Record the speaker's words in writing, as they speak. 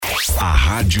A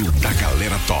rádio da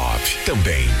galera top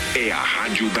também é a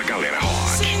rádio da galera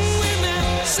rock.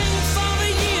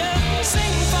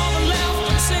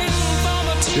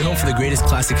 You're home for the greatest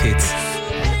classic hits.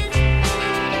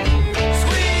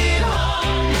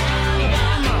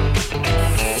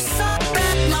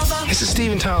 This is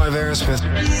Steven Tyler of Aerosmith.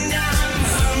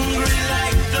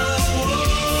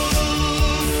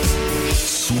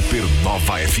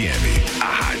 Supernova FM, a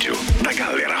rádio da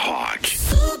galera rock.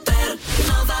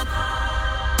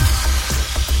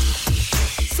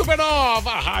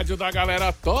 Supernova, a rádio da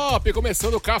galera top,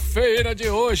 começando o Cafeira de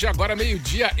hoje, agora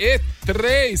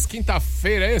 12h03,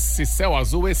 quinta-feira, esse céu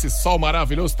azul, esse sol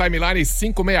maravilhoso, timeline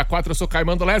 564, eu sou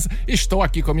Caimando Les, estou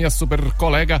aqui com a minha super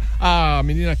colega, a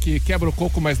menina que quebra o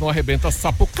coco, mas não arrebenta a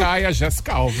sapucaia,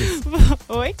 Jéssica Alves.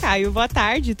 Oi, Caio, boa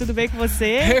tarde, tudo bem com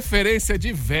você? Referência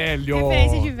de velho,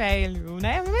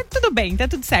 né? Mas tudo bem, tá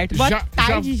tudo certo. Boa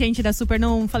tarde, gente da Super,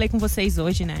 não falei com vocês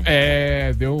hoje, né?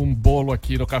 Deu um bolo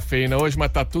aqui no Cafeína hoje,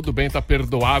 mas tá tudo bem, tá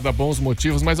perdoada, bons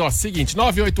motivos, mas ó, seguinte,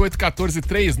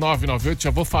 988-14-3998,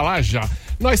 já vou falar já.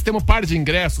 Nós temos um par de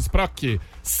ingressos pra quê?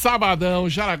 Sabadão,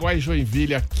 Jaraguá e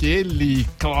Joinville, aquele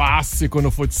clássico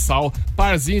no futsal.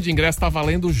 Parzinho de ingresso tá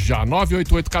valendo já.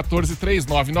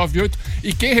 988-14-3998.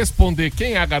 E quem responder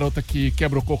quem é a garota que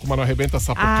quebra o coco, mas não arrebenta a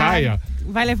sapucaia,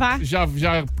 vai levar? Já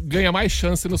ganha mais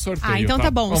chance no sorteio. Então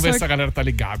tá bom. Vamos ver se a galera tá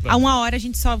ligada. A 1h a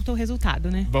gente solta o resultado,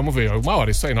 né? Vamos ver, 1h,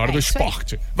 isso aí, na hora do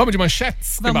esporte. Vamos de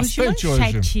manchetes? Vamos Tem bastante de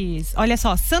manchetes hoje. Olha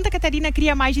só, Santa Catarina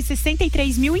cria mais de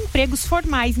 63 mil empregos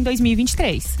formais em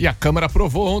 2023. E a Câmara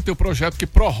aprovou ontem o projeto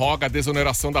que prorroga a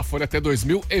desoneração da folha até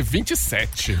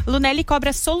 2027. Lunelli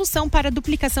cobra solução para a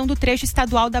duplicação do trecho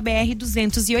estadual da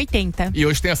BR-280. E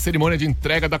hoje tem a cerimônia de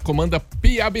entrega da comanda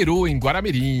Piabiru, em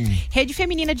Guaramirim. Rede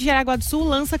Feminina de Jaraguá do Sul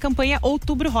lança a campanha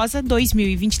Outubro Rosa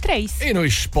 2023. E no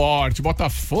esporte,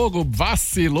 Botafogo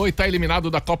vacilou e tá eliminado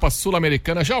da Copa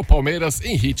Sul-Americana. Já o Palmeiras,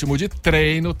 em ritmo de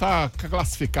treino, tá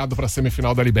classificado para a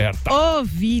semifinal da Liberta. Ô,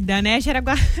 vida, né?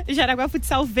 Jaraguá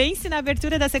Futsal vence na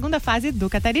abertura da segunda fase do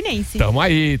Catarinense. Tamo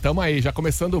aí, já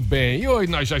começando bem. E hoje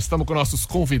nós já estamos com nossos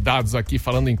convidados aqui,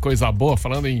 falando em coisa boa,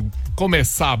 falando em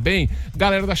começar bem.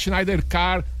 Galera da Schneider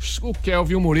Car, o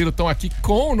Kelvin e o Murilo estão aqui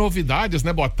com novidades,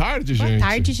 né? Boa tarde, gente. Boa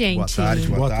tarde, gente.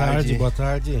 Boa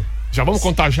tarde. Já vamos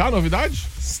contar já a novidade?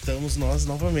 Estamos nós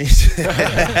novamente.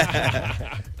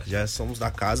 Já somos da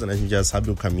casa, né? A gente já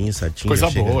sabe o caminho certinho. Coisa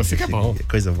boa, fica bom.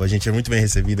 Coisa boa. A gente é muito bem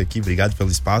recebido aqui, obrigado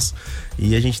pelo espaço.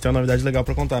 E a gente tem uma novidade legal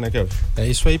pra contar, né, Kelvin? É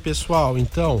isso aí, pessoal.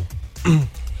 Então,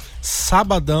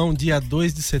 sabadão, dia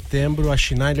 2 de setembro, a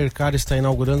Schneider Car está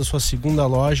inaugurando sua segunda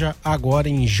loja, agora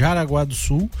em Jaraguá do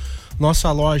Sul.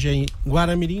 Nossa loja é em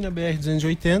Guaramirim, na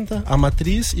BR-280, a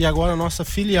matriz, e agora a nossa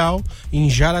filial em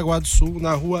Jaraguá do Sul,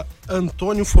 na rua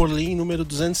Antônio Forlim, número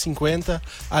 250,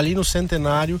 ali no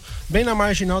Centenário, bem na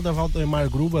marginal da Valdemar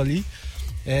Gruba ali.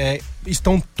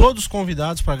 Estão todos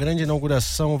convidados para a grande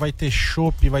inauguração, vai ter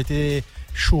chopp, vai ter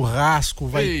churrasco,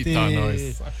 vai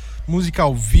ter música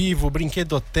ao vivo,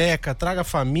 brinquedoteca, traga a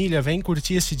família, vem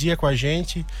curtir esse dia com a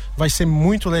gente, vai ser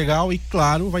muito legal e,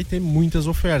 claro, vai ter muitas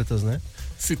ofertas, né?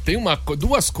 Se tem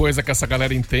duas coisas que essa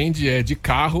galera entende, é de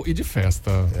carro e de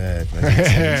festa.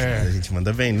 A gente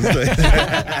manda bem nos dois.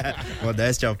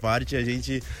 Modéstia à parte, a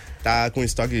gente tá com um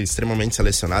estoque extremamente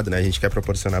selecionado, né? A gente quer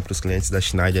proporcionar para os clientes da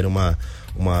Schneider uma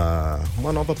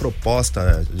nova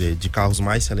proposta de carros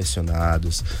mais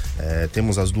selecionados.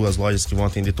 Temos as duas lojas que vão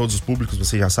atender todos os públicos,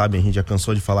 vocês já sabem, a gente já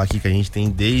cansou de falar aqui que a gente tem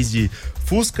desde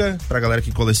Fusca, pra galera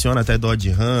que coleciona, até Dodge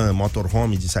Ram,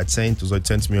 motorhome de 700,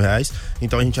 800 mil reais.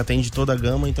 Então a gente atende toda a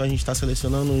gama, então a gente tá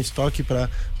selecionando um estoque para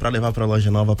levar pra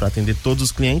loja nova para atender todos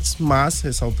os clientes, mas,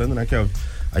 ressaltando, né, Kelvin?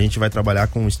 A gente vai trabalhar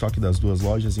com o estoque das duas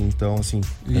lojas, então, assim,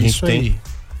 a gente tem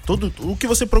tudo o que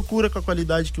você procura com a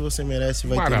qualidade que você merece,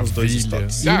 vai ter nos dois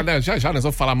estoques. Já nós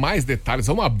vamos falar mais detalhes,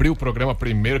 vamos abrir o programa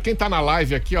primeiro. Quem tá na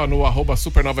live aqui, ó, no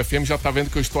 @SupernovaFM, já tá vendo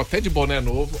que eu estou até de boné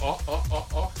novo,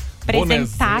 ó.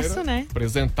 Presentaço, né?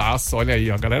 Presentaço, olha aí,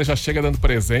 ó. A galera já chega dando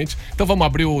presente. Então vamos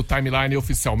abrir o timeline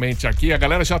oficialmente aqui. A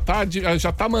galera já tá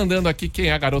mandando aqui quem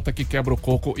é a garota que quebra o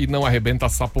coco e não arrebenta a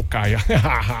sapucaia.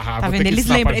 Tá vendo? Eles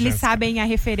lembram, eles sabem a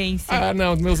referência. Ah,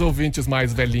 não, meus ouvintes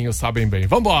mais velhinhos sabem bem.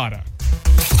 Vambora!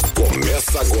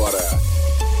 Começa agora.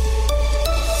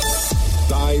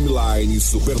 Timeline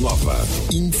Supernova.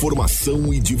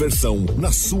 Informação e diversão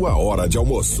na sua hora de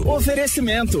almoço.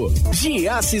 Oferecimento: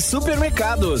 Giasse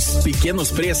Supermercados. Pequenos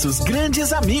preços,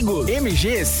 grandes amigos.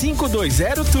 MG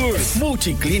 520 Tours.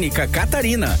 Multiclínica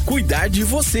Catarina. Cuidar de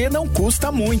você não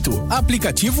custa muito.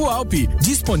 Aplicativo Alpe.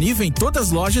 Disponível em todas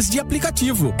as lojas de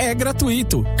aplicativo. É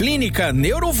gratuito. Clínica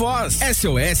Neurovoz.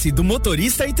 SOS do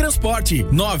motorista e transporte.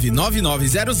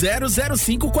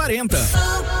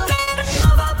 999000540.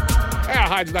 É a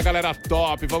rádio da galera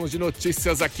top. Vamos de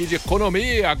notícias aqui de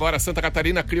economia. Agora, Santa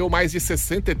Catarina criou mais de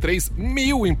 63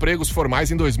 mil empregos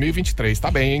formais em 2023. Tá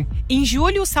bem, hein? Em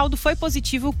julho, o saldo foi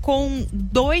positivo com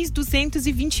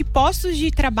 220 postos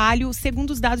de trabalho,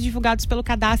 segundo os dados divulgados pelo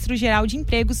Cadastro Geral de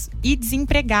Empregos e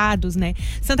Desempregados, né?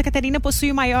 Santa Catarina possui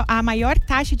a maior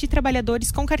taxa de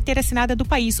trabalhadores com carteira assinada do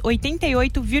país,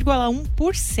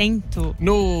 88,1%.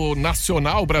 No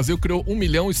nacional, o Brasil criou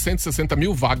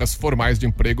 1.160.000 vagas formais de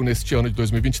emprego neste ano de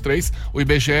 2023. O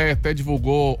IBGE até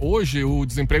divulgou hoje, o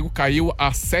desemprego caiu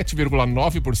a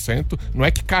 7,9%. Não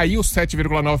é que caiu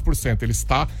 7,9%, ele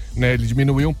está, né, ele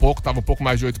diminuiu um pouco, estava um pouco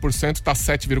mais de 8%, está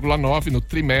 7,9% no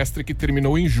trimestre que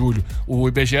terminou em julho. O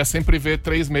IBGE sempre vê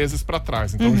 3 meses para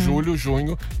trás, então julho,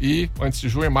 junho e antes de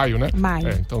junho é maio, né? Maio.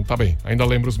 Então tá bem, ainda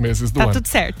lembro os meses do ano. Tá tudo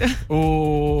certo.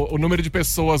 O número de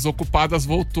pessoas ocupadas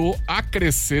voltou a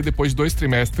crescer depois de 2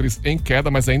 trimestres em queda,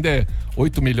 mas ainda é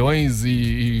 8 milhões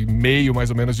e meio, mais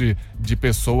ou menos, de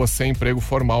pessoas sem emprego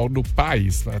formal no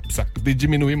país, né? Precisa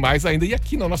diminuir mais ainda. E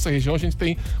aqui na nossa região a gente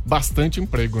tem bastante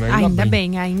emprego, né?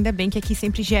 Ainda bem que aqui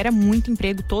sempre gera muito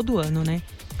emprego todo ano, né?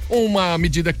 Uma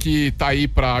medida que está aí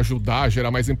para ajudar a gerar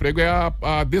mais emprego é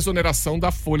a desoneração da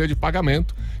folha de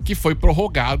pagamento, que foi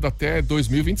prorrogada até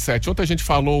 2027. Ontem a gente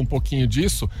falou um pouquinho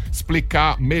disso,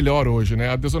 explicar melhor hoje, né?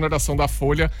 A desoneração da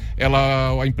folha,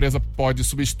 a empresa pode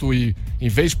substituir, em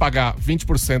vez de pagar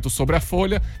 20% sobre a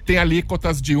folha, tem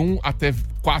alíquotas de 1 até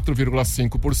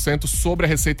 4,5% sobre a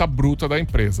receita bruta da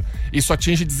empresa. Isso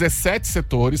atinge 17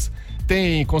 setores,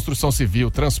 tem construção civil,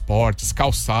 transportes,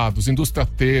 calçados, indústria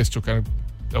têxtil, que é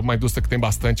uma indústria que tem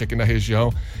bastante aqui na região,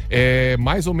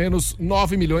 mais ou menos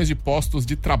 9 milhões de postos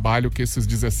de trabalho que esses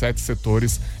 17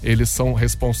 setores, eles são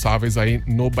responsáveis aí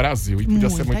no Brasil. E podia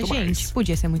ser muito mais.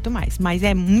 Podia ser muito mais, mas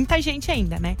é muita gente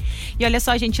ainda, né? E olha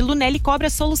só, gente, Lunelli cobra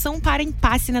solução para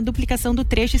impasse na duplicação do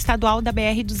trecho estadual da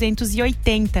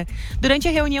BR-280. Durante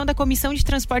a reunião da Comissão de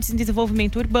Transportes e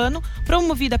Desenvolvimento Urbano,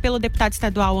 promovida pelo deputado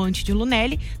estadual Ante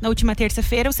Lunelli, na última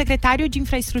terça-feira, o secretário de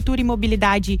Infraestrutura e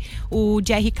Mobilidade, o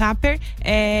Jerry Capper,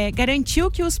 garantiu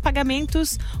que os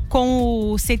pagamentos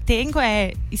com o CETENCO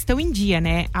estão em dia,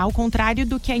 né? Ao contrário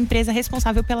do que a empresa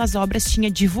responsável pelas obras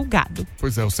tinha divulgado.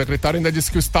 Pois é, o secretário ainda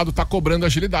disse que o Estado está cobrando a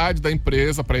agilidade da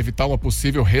empresa para evitar uma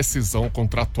possível rescisão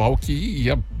contratual que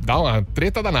ia dar uma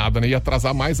treta danada, né? Ia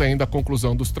atrasar mais ainda a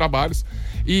conclusão dos trabalhos.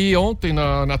 E ontem,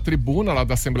 na tribuna lá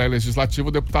da Assembleia Legislativa,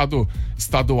 o deputado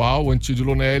estadual Antídio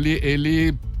Lunelli,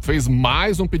 ele fez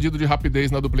mais um pedido de rapidez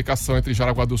na duplicação entre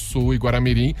Jaraguá do Sul e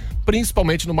Guaramirim,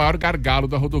 principalmente no maior gargalo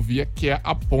da rodovia, que é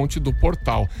a Ponte do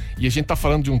Portal. E a gente está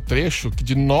falando de um trecho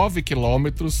de 9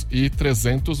 quilômetros e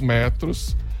 300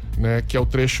 metros, né, que é o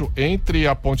trecho entre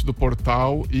a Ponte do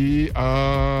Portal e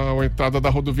a entrada da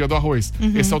rodovia do Arroz.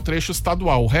 Esse é o trecho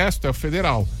estadual, o resto é o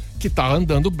federal, que está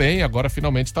andando bem, agora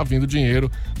finalmente está vindo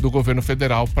dinheiro do governo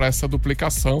federal para essa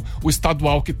duplicação. O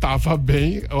estadual que estava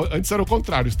bem, antes era o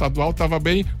contrário, o estadual estava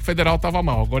bem, o federal estava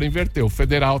mal, agora inverteu, o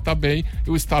federal está bem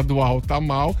e o estadual está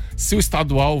mal. Se o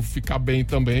estadual ficar bem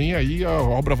também, aí a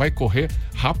obra vai correr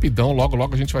rapidão, logo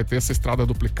a gente vai ter essa estrada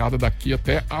duplicada daqui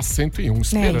até a 101,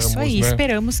 esperamos, isso aí, né?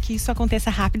 Esperamos que isso aconteça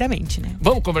rapidamente, né?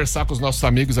 Vamos conversar com os nossos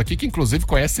amigos aqui, que inclusive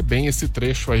conhecem bem esse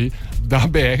trecho aí da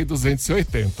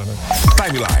BR-280, né?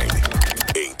 Timeline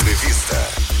Entrevista.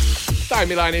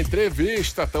 Timeline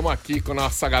Entrevista, estamos aqui com a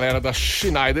nossa galera da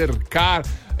Schneider Car.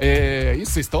 E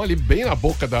vocês estão ali bem na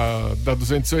boca da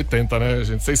 280, né,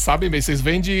 gente? Vocês sabem bem, vocês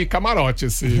vêm de camarote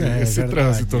esse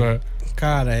trânsito, né?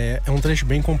 Cara, é um trecho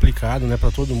bem complicado, né,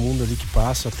 pra todo mundo ali que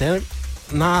passa, até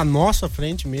na nossa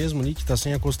frente mesmo ali, que tá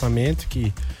sem acostamento,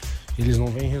 que eles não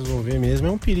vêm resolver mesmo.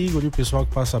 É um perigo ali, o pessoal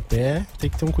que passa a pé tem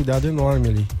que ter um cuidado enorme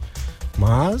ali.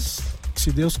 Mas,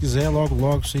 se Deus quiser,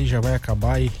 logo isso aí já vai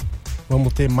acabar e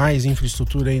vamos ter mais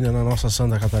infraestrutura ainda na nossa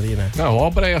Santa Catarina. A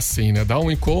obra é assim, né? Dá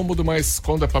um incômodo, mas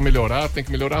quando é pra melhorar, tem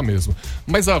que melhorar mesmo.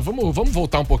 Mas vamos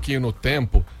voltar um pouquinho no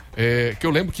tempo. Que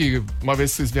eu lembro que uma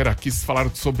vez vocês vieram aqui, vocês falaram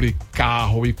sobre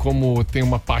carro e como tem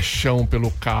uma paixão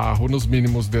pelo carro, nos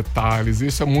mínimos detalhes.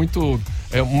 Isso é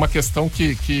uma questão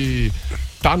que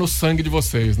tá no sangue de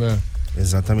vocês, né?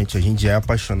 Exatamente, a gente é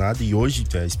apaixonado e hoje,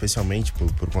 especialmente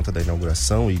por conta da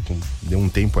inauguração e deu um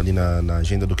tempo ali na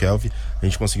agenda do Kelvin, a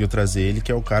gente conseguiu trazer ele, que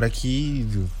é o cara que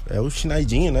é o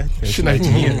Schneidinho, né?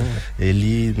 Schneidinho.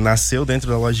 Ele nasceu dentro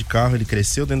da loja de carro, ele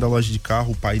cresceu dentro da loja de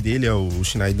carro, o pai dele é o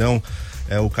Schneidão,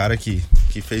 é o cara que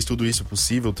fez tudo isso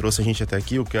possível, trouxe a gente até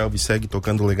aqui. O Kelvin segue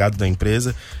tocando o legado da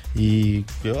empresa e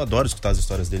eu adoro escutar as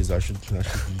histórias deles, acho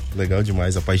legal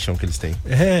demais a paixão que eles têm.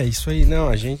 É, isso aí, não,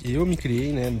 eu me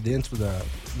criei, né, dentro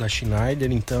da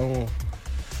Schneider, então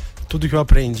tudo que eu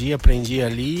aprendi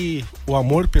ali, o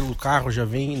amor pelo carro já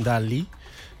vem dali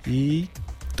e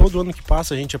todo ano que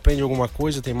passa a gente aprende alguma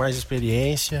coisa, tem mais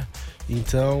experiência.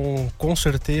 Então, com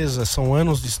certeza, são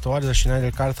anos de história. A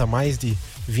Schneider Car está mais de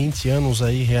 20 anos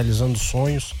aí realizando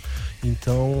sonhos.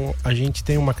 Então, a gente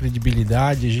tem uma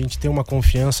credibilidade, a gente tem uma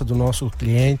confiança do nosso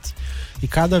cliente. E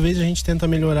cada vez a gente tenta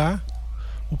melhorar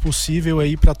o possível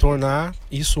aí para tornar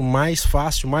isso mais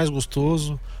fácil, mais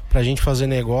gostoso, pra gente fazer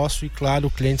negócio e, claro,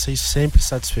 o cliente sair sempre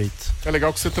satisfeito. É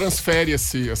legal que você transfere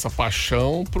essa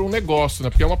paixão para um negócio, né?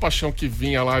 Porque é uma paixão que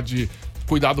vinha lá de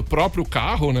cuidar do próprio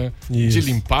carro, né? Isso. De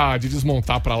limpar, de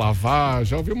desmontar para lavar.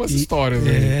 Já ouvi umas histórias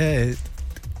aí.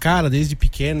 Cara, desde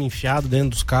pequeno, enfiado dentro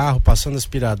dos carros, passando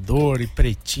aspirador e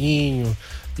pretinho.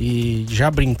 E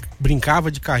já brincava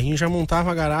de carrinho, já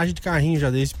montava a garagem de carrinho já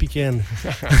desde pequeno.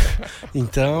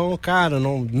 Então, cara,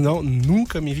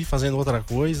 nunca me vi fazendo outra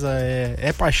coisa.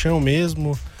 É paixão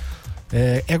mesmo.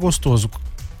 É gostoso.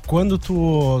 Quando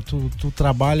tu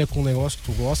trabalha com um negócio que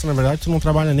tu gosta, na verdade tu não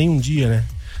trabalha nem um dia, né?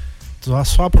 Tu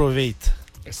só aproveita.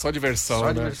 É só diversão,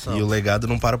 né? Diversão. E o legado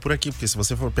não para por aqui, porque se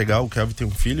você for pegar, o Kelvin tem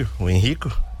um filho, o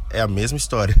Henrico, é a mesma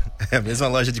história. É a mesma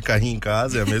loja de carrinho em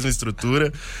casa, é a mesma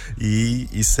estrutura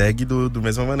e segue do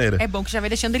mesma maneira. É bom que já vai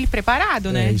deixando ele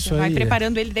preparado, né? Isso vai aí,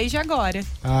 preparando ele desde agora.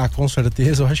 Ah, com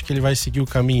certeza, eu acho que ele vai seguir o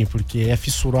caminho, porque é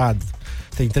fissurado.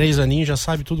 Tem 3 aninhos, já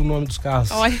sabe tudo o nome dos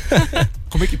carros. Olha.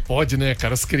 Como é que pode, né,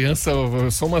 cara? As crianças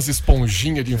são umas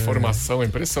esponjinhas de informação, é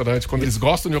impressionante. Quando eles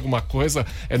gostam de alguma coisa,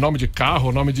 é nome de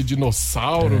carro, nome de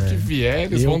dinossauro, que vier,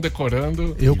 eles vão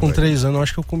decorando. Eu com 3 anos, eu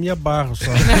acho que eu comia barro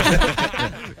só.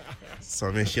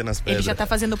 Só mexia nas pedras. Ele já tá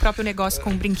fazendo o próprio negócio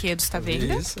com brinquedos, tá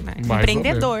vendo? Isso.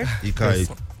 Empreendedor. E, Caio,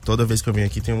 toda vez que eu venho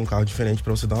aqui tem um carro diferente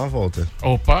pra você dar uma volta.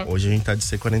 Opa! Hoje a gente tá de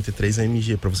C43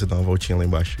 AMG pra você dar uma voltinha lá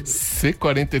embaixo.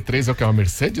 C43 é o que? É uma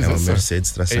Mercedes? É uma Mercedes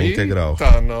tração integral.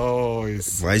 Eita,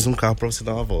 nós! Mais um carro pra você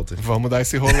dar uma volta. Vamos dar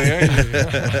esse rolê aí.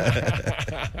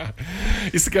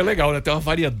 Isso que é legal, né? Tem uma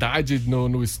variedade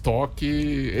no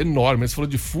estoque enorme. Você falou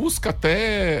de Fusca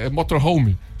até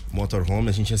motorhome. Motorhome,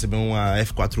 a gente recebeu uma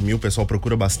F4000, o pessoal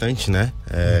procura bastante, né?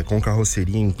 Com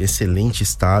carroceria em excelente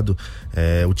estado,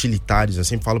 utilitários. Eu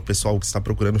sempre falo pro pessoal que está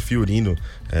procurando Fiorino,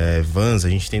 vans, a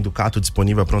gente tem Ducato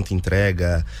disponível à pronta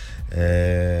entrega,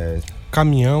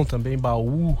 caminhão também,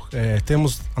 baú,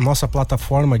 temos a nossa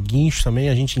plataforma guincho também,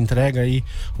 a gente entrega aí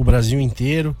o Brasil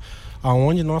inteiro.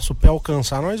 Aonde nosso pé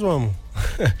alcançar, nós vamos.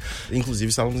 Inclusive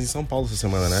estávamos em São Paulo essa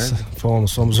semana, né?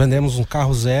 Fomos, vendemos um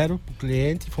carro zero pro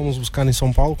cliente, fomos buscar em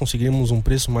São Paulo, conseguimos um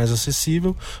preço mais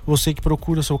acessível. Você que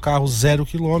procura seu carro 0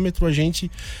 km, a gente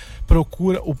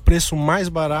procura o preço mais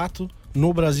barato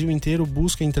no Brasil inteiro,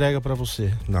 busca e entrega para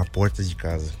você. Na porta de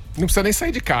casa. Não precisa nem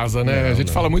sair de casa, né? A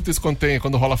gente fala muito isso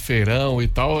quando rola feirão e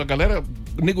tal. A galera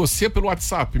negocia pelo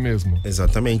WhatsApp mesmo.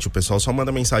 Exatamente. O pessoal só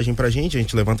manda mensagem pra gente, a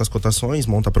gente levanta as cotações,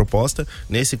 monta a proposta.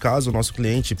 Nesse caso, o nosso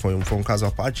cliente foi um caso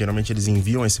à parte. Geralmente eles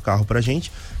enviam esse carro pra gente,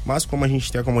 mas como a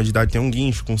gente tem a comodidade, tem um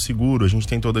guincho com seguro, a gente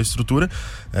tem toda a estrutura.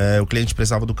 O cliente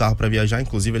precisava do carro pra viajar,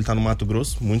 inclusive ele tá no Mato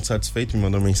Grosso, muito satisfeito, me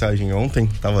mandou mensagem ontem,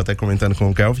 tava até comentando com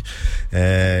o Kelvin.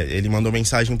 Ele mandou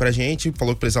mensagem pra gente,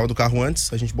 falou que precisava do carro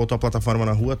antes, a gente botou a plataforma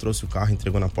na rua, trouxe o carro,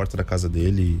 entregou na porta da casa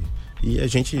dele e a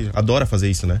gente adora fazer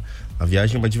isso, né? A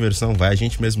viagem é uma diversão, vai a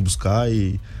gente mesmo buscar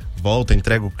e volta,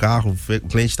 entrega o carro, o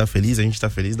cliente tá feliz, a gente tá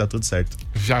feliz, dá tudo certo.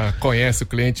 Já conhece o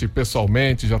cliente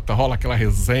pessoalmente, já rola aquela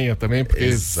resenha também,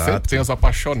 porque sempre tem os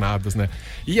apaixonados, né?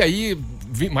 E aí,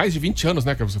 mais de 20 anos,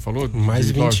 né, que você falou? Mais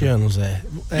de 20 anos,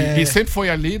 E sempre foi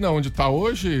ali, né, onde tá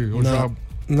hoje? Ou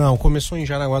não, começou em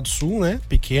Jaraguá do Sul, né,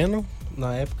 pequeno.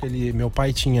 Na época, meu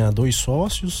pai tinha 2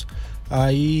 sócios.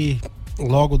 Aí,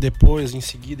 logo depois, em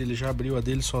seguida, ele já abriu a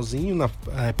dele sozinho,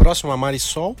 próximo a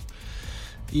Marisol.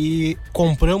 E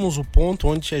compramos o ponto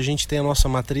onde a gente tem a nossa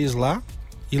matriz lá.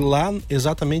 E lá,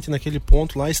 exatamente naquele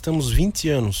ponto, lá estamos 20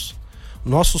 anos.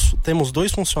 Temos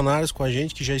 2 funcionários com a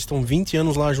gente que já estão 20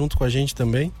 anos lá junto com a gente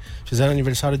também. Fizeram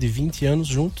aniversário de 20 anos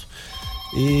junto.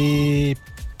 E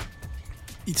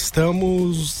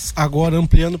estamos agora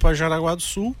ampliando para Jaraguá do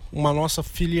Sul, uma nossa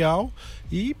filial.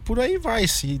 E por aí vai,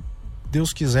 se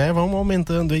Deus quiser, vamos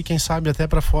aumentando aí, quem sabe até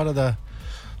para fora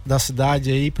da cidade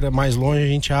aí, para mais longe a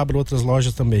gente abre outras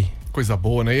lojas também. Coisa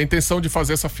boa, né? E a intenção de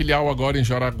fazer essa filial agora em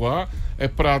Jaraguá é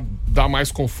para dar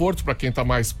mais conforto para quem tá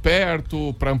mais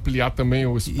perto, para ampliar também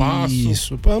o espaço.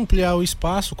 Isso, para ampliar o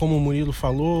espaço, como o Murilo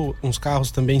falou, uns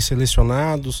carros também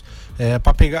selecionados,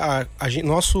 para pegar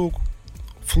nosso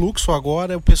fluxo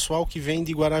agora é o pessoal que vem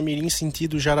de Guaramirim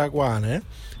sentido Jaraguá, né?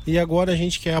 E agora a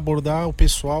gente quer abordar o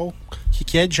pessoal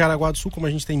que é de Jaraguá do Sul, como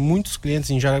a gente tem muitos clientes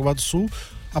em Jaraguá do Sul,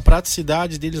 a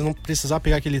praticidade deles não precisar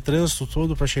pegar aquele trânsito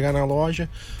todo para chegar na loja.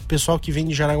 O pessoal que vem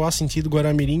de Jaraguá sentido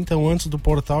Guaramirim, então antes do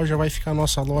portal já vai ficar a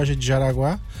nossa loja de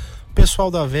Jaraguá, O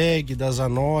pessoal da VEG, da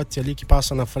Zanotti ali que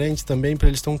passa na frente também, para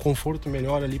eles ter um conforto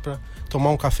melhor ali para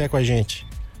tomar um café com a gente.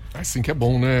 Assim que é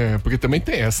bom, né? Porque também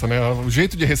tem essa, né? O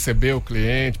jeito de receber o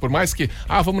cliente, por mais que,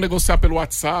 vamos negociar pelo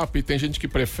WhatsApp, tem gente que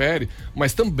prefere,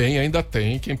 mas também ainda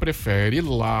tem quem prefere ir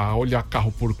lá, olhar carro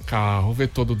por carro, ver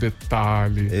todo o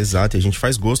detalhe. Exato, e a gente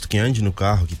faz gosto que ande no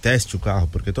carro, que teste o carro,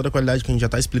 porque toda a qualidade que a gente já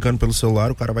tá explicando pelo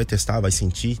celular, o cara vai testar, vai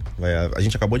sentir. A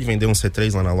gente acabou de vender um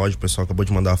C3 lá na loja, o pessoal acabou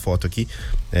de mandar a foto aqui.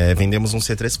 Vendemos um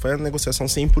C3 que foi a negociação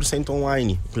 100%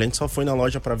 online. O cliente só foi na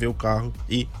loja para ver o carro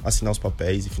e assinar os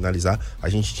papéis e finalizar. A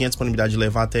gente tinha disponibilidade de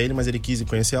levar até ele, mas ele quis ir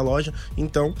conhecer a loja,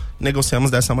 então negociamos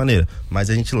dessa maneira.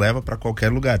 Mas a gente leva para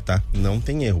qualquer lugar, tá? Não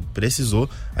tem erro. Precisou,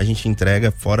 a gente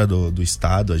entrega fora do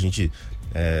estado. A gente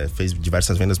fez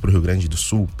diversas vendas pro Rio Grande do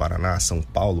Sul, Paraná, São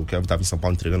Paulo. O Kelvin estava em São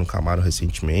Paulo entregando um Camaro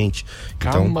recentemente.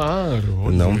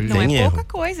 Camaro? Então, não tem erro. Pouca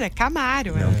coisa, é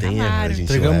Camaro. Não tem erro. A gente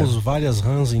entregamos várias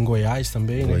Rans em Goiás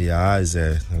também, né? Goiás,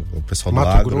 o pessoal do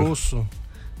Mato agro. Grosso.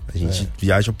 A gente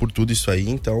viaja por tudo isso aí,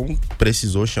 então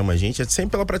precisou, chama a gente. É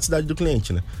sempre pela praticidade do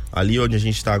cliente, né? Ali onde a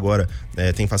gente está agora,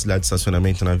 tem facilidade de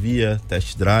estacionamento na via,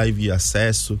 test drive,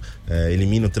 acesso,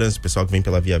 elimina o trânsito. O pessoal que vem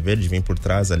pela Via Verde, vem por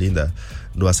trás ali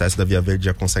do acesso da Via Verde,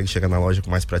 já consegue chegar na loja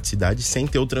com mais praticidade, sem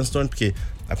ter o transtorno, porque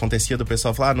acontecia do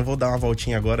pessoal falar, não vou dar uma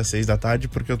voltinha agora às 6 da tarde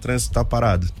porque o trânsito tá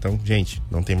parado. Então, gente,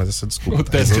 não tem mais essa desculpa. O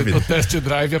test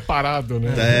drive é parado,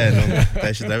 né? O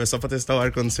test drive é só pra testar o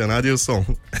ar-condicionado e o som.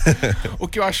 O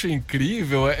que eu acho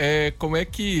incrível é como é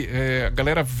que a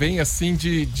galera vem assim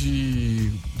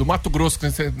do Mato Grosso, que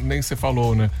nem você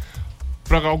falou, né?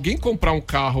 Pra alguém comprar um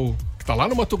carro que tá lá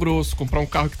no Mato Grosso, comprar um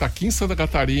carro que tá aqui em Santa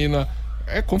Catarina,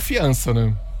 é confiança,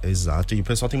 né? Exato, e o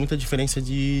pessoal tem muita diferença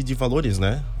de valores,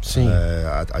 né? Sim.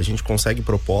 A gente consegue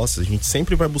propostas, a gente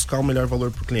sempre vai buscar o melhor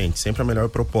valor pro cliente, sempre a melhor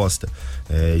proposta.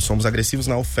 E somos agressivos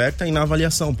na oferta e na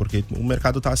avaliação, porque o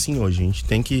mercado tá assim hoje, a gente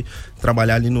tem que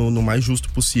trabalhar ali no mais justo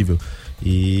possível.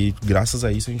 E graças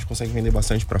a isso a gente consegue vender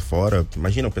bastante para fora.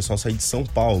 Imagina, o pessoal sair de São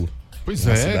Paulo,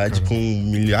 uma cidade com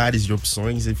milhares de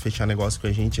opções, e fechar negócio com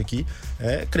a gente aqui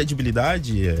é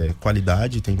credibilidade, é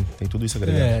qualidade, tem tudo isso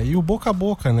agregado. E o boca a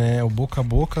boca, né? O boca a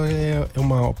boca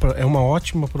é uma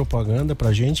ótima propaganda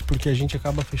pra gente, porque a gente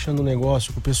acaba fechando o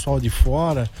negócio com o pessoal de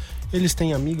fora. Eles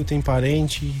têm amigo, têm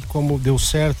parente, como deu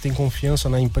certo, tem confiança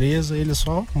na empresa, eles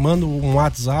só mandam um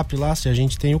WhatsApp lá se a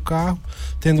gente tem o carro.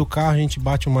 Tendo o carro, a gente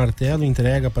bate o martelo,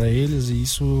 entrega pra eles, e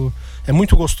isso é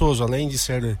muito gostoso, além de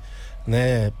ser,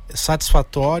 né,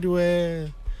 satisfatório, é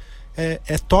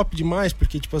top demais,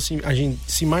 porque tipo assim, a gente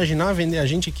se imaginar vender, a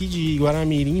gente aqui de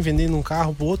Guaramirim vendendo um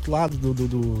carro pro outro lado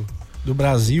do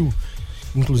Brasil.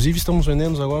 Inclusive estamos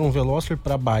vendendo agora um Veloster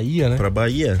pra Bahia, né? Pra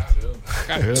Bahia.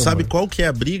 Caramba. Sabe qual que é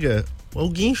a briga? O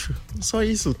guincho. Só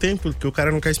isso, o tempo, que o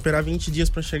cara não quer esperar 20 dias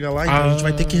pra chegar lá, então a gente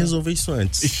vai ter que resolver isso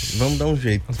antes. Vamos dar um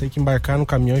jeito. Vamos ter que embarcar no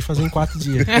caminhão e fazer em 4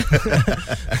 dias.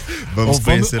 Vamos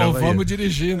conhecer a Bahia. Vamos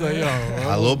dirigindo aí, ó.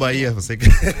 Alô, Bahia, você que...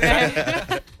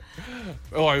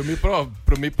 Ó, eu me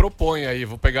proponho aí,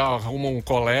 vou arrumo um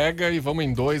colega e vamos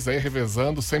em 2 aí,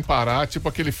 revezando, sem parar, tipo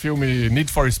aquele filme Need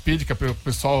for Speed, que o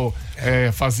pessoal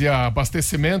fazia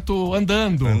abastecimento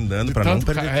andando. Andando, pra não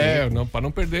perder tempo. Pra não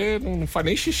perder, não faz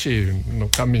nem xixi no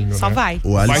caminho, Só né? vai.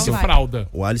 Vai de fralda.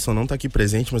 O Alisson não tá aqui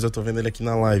presente, mas eu tô vendo ele aqui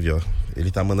na live, ó.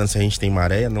 Ele tá mandando se a gente tem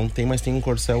maré, não tem, mas tem um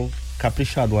corcel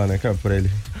caprichado lá, né, cara, pra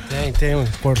ele. Tem um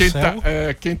corcel.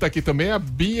 Quem tá aqui também é a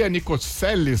Bia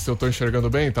Nicocelli, se eu tô enxergando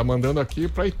bem, tá mandando aqui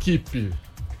pra equipe.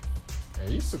 É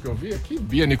isso que eu vi aqui?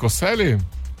 Bia Nicocelli?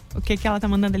 O que ela tá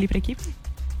mandando ali pra equipe?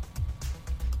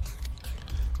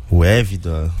 O Ev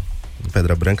da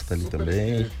Pedra Branca tá ali Super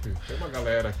também. Equipe. Tem uma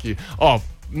galera aqui. Ó,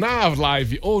 na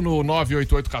live ou no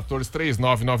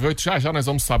 988-14-3998, já nós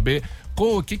vamos saber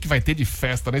o que vai ter de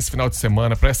festa nesse final de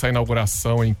semana para essa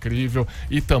inauguração incrível.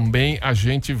 E também a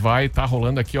gente vai estar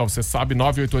rolando aqui, ó, você sabe,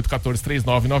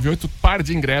 988-14-3998, par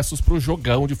de ingressos pro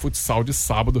jogão de futsal de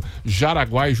sábado,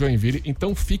 Jaraguá e Joinville.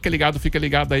 Então fica ligado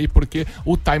aí, porque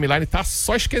o timeline tá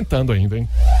só esquentando ainda, hein?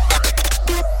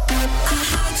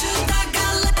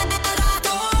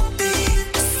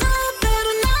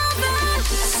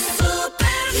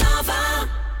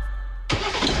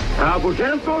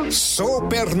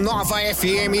 Supernova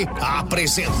FM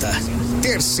apresenta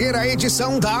terceira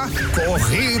edição da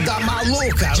Corrida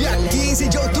Maluca, dia 15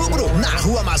 de outubro, na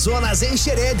Rua Amazonas, em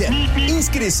Xereder.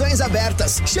 Inscrições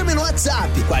abertas. Chame no WhatsApp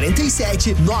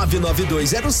 47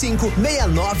 99205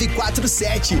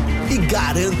 6947 e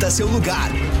garanta seu lugar.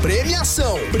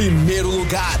 Premiação: primeiro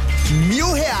lugar,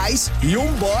 R$1.000 e um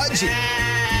bode.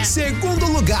 Segundo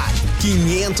lugar,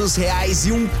 R$500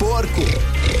 e um porco.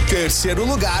 Terceiro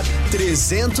lugar,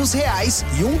 R$300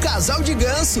 e um casal de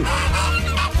ganso.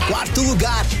 Quarto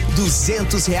lugar,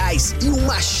 R$200 e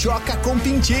uma choca com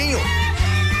pintinho.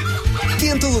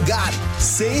 Quinto lugar,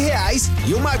 R$100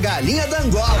 e uma galinha da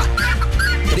Angola.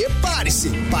 Prepare-se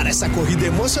para essa corrida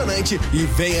emocionante e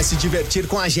venha se divertir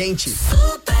com a gente.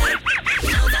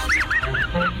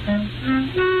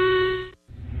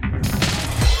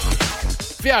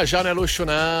 Viajar não é luxo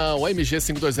não, o MG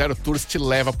 520 Tours te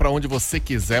leva pra onde você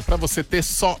quiser, pra você ter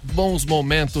só bons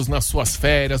momentos nas suas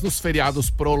férias, nos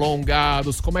feriados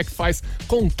prolongados. Como é que faz?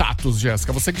 Contatos,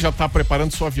 Jéssica, você que já tá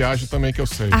preparando sua viagem também, que eu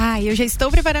sei. Eu já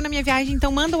estou preparando a minha viagem,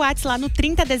 então manda o WhatsApp lá no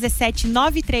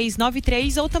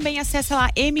 3017-9393 ou também acessa lá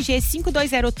MG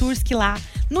 520 Tours, que lá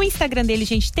no Instagram dele,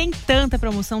 gente, tem tanta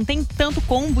promoção, tem tanto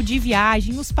combo de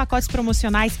viagem, os pacotes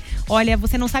promocionais. Olha,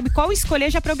 você não sabe qual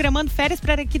escolher, já programando férias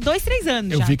para daqui 2-3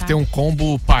 anos. Eu vi que tem um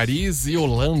combo Paris e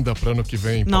Holanda para ano que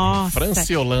vem. Nossa.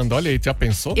 França e Holanda, olha aí, já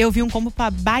pensou? Eu vi um combo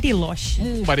para Bariloche.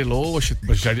 Bariloche,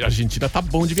 a Argentina tá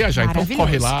bom de viajar, então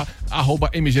corre lá,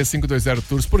 @MG520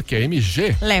 Tours, porque a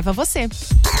MG leva você.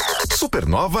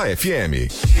 Supernova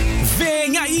FM.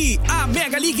 Vem aí a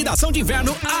mega liquidação de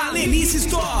inverno Alenice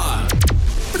Store.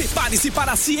 Prepare-se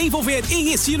para se envolver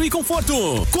em estilo e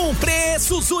conforto, com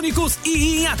preços únicos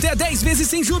e em até 10 vezes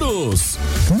sem juros.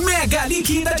 Mega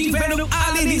liquida de inverno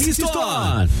Alenice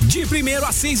Store. De 1º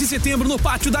a 6 de setembro no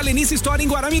pátio da Alenice Store em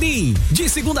Guaramirim. De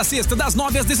segunda a sexta, das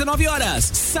 9 às 19 horas.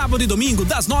 Sábado e domingo,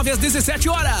 das 9 às 17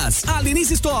 horas.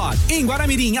 Alenice Store, em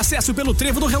Guaramirim, acesso pelo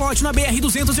Trevo do Relógio na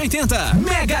BR-280.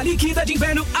 Mega liquida de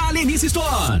inverno Alenice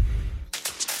Store.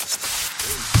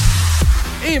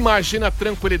 Imagina a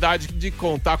tranquilidade de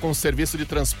contar com um serviço de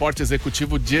transporte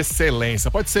executivo de excelência.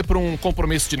 Pode ser por um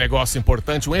compromisso de negócio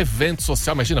importante, um evento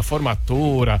social, imagina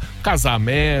formatura,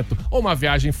 casamento ou uma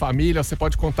viagem em família, você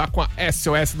pode contar com a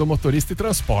SOS do Motorista e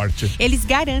Transporte. Eles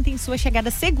garantem sua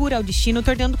chegada segura ao destino,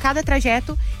 tornando cada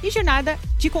trajeto e jornada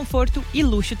de conforto e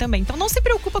luxo também. Então não se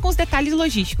preocupa com os detalhes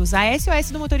logísticos, a SOS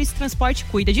do Motorista e Transporte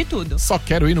cuida de tudo. Só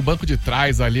quero ir no banco de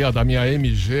trás ali, ó, da minha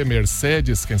MG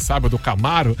Mercedes, quem sabe, do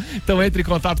Camaro. Então entre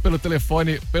em contato pelo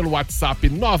telefone, pelo WhatsApp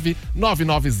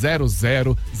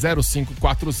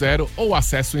 999000540 ou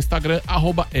acesse o Instagram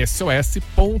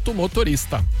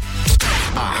 @sos.motorista.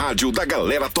 A rádio da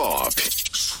galera top.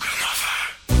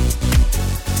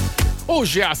 O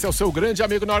Giasse é o seu grande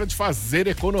amigo na hora de fazer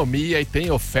economia e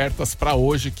tem ofertas para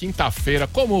hoje, quinta-feira,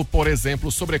 como, por exemplo,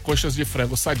 sobrecoxas de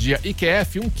frango sadia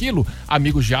IQF 1 kg.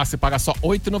 Amigo Giasse paga só R$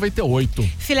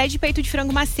 8,98. Filé de peito de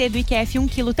frango macedo IQF 1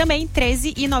 kg também, R$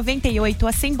 13,98.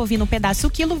 Acém bovino pedaço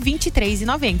quilo, R$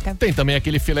 23,90. Tem também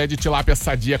aquele filé de tilápia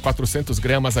sadia 400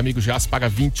 gramas, amigo Giasse paga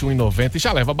R$ 21,90 e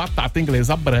já leva batata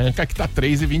inglesa branca que tá R$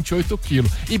 3,28 kg.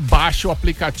 E baixa o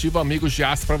aplicativo Amigo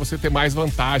Giasse para você ter mais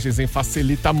vantagens, hein?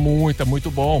 Facilita muito. É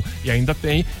muito bom. E ainda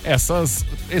tem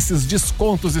esses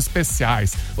descontos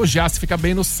especiais. O Giasse fica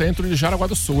bem no centro de Jaraguá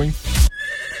do Sul, hein?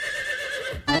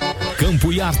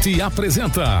 Campo e Arte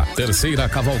apresenta terceira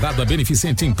cavalgada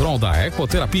beneficente em prol da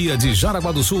ecoterapia de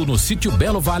Jaraguá do Sul no sítio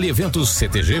Belo Vale Eventos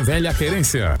CTG Velha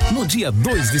Querência. No dia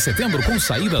 2 de setembro com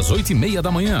saída às 8h30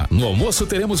 da manhã. No almoço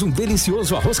teremos um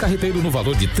delicioso arroz carreteiro no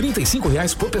valor de R$ 35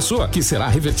 por pessoa, que será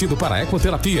revertido para a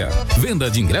ecoterapia.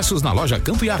 Venda de ingressos na loja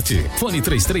Campo e Arte. Fone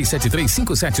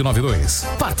 33735792.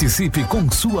 Participe com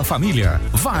sua família.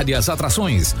 Várias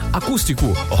atrações: acústico,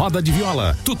 roda de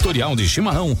viola, tutorial de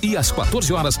chimarrão e às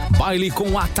 14 horas baile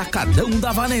com o Atacadão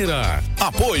da Vaneira.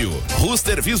 Apoio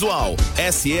Rooster Visual,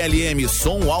 SLM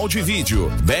Som, Áudio e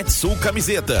Vídeo, Betsul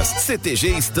Camisetas,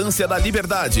 CTG Estância da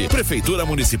Liberdade, Prefeitura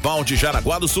Municipal de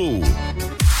Jaraguá do Sul.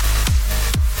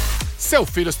 Seu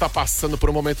filho está passando por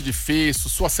um momento difícil,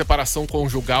 sua separação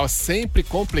conjugal, é sempre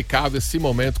complicado esse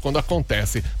momento quando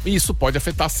acontece. E isso pode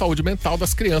afetar a saúde mental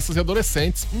das crianças e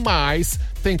adolescentes, mas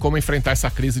tem como enfrentar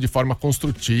essa crise de forma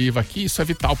construtiva, que isso é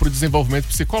vital para o desenvolvimento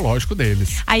psicológico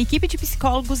deles. A equipe de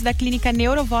psicólogos da clínica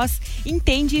Neurovoz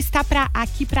entende e está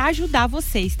aqui para ajudar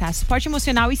vocês, tá? Suporte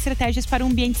emocional e estratégias para um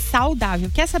ambiente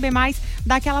saudável. Quer saber mais?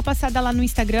 Dá aquela passada lá no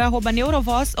Instagram,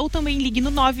 @Neurovoz, ou também ligue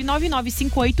no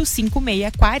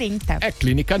 999585640. É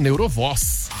Clínica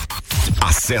Neurovoz.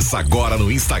 Acesse agora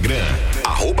no Instagram,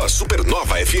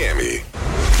 @SupernovaFM.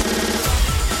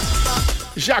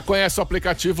 Já conhece o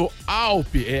aplicativo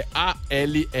Alp? É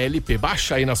ALLP.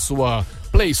 Baixa aí na sua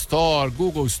Play Store,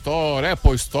 Google Store,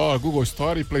 Apple Store, Google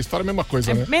Store e Play Store é a mesma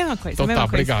coisa, né? Mesma coisa. Então mesma tá,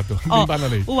 coisa. obrigado.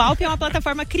 O Alp é uma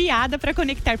plataforma criada para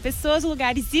conectar pessoas,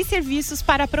 lugares e serviços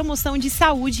para a promoção de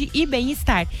saúde e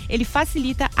bem-estar. Ele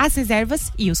facilita as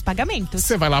reservas e os pagamentos.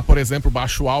 Você vai lá, por exemplo,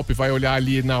 baixa o Alp, vai olhar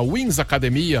ali na Wins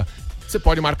Academia. Você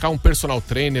pode marcar um personal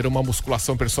trainer, uma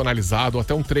musculação personalizada ou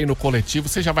até um treino coletivo.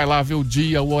 Você já vai lá ver o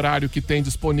dia, o horário que tem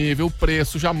disponível, o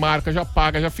preço, já marca, já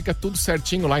paga, já fica tudo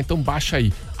certinho lá. Então baixa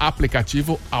aí,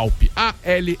 aplicativo ALP,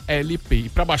 ALLP. E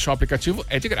para baixar o aplicativo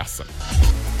é de graça.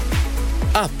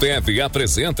 A PEV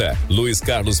apresenta Luiz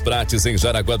Carlos Prates em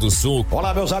Jaraguá do Sul.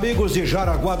 Olá, meus amigos de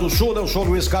Jaraguá do Sul, eu sou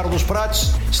Luiz Carlos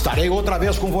Prates. Estarei outra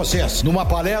vez com vocês numa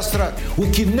palestra: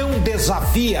 o que não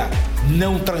desafia,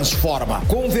 não transforma.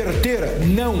 Converter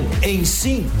não em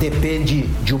sim depende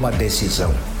de uma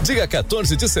decisão. Dia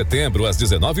 14 de setembro, às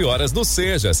 19 horas, no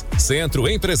Sejas, Centro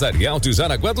Empresarial de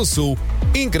Jaraguá do Sul.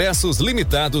 Ingressos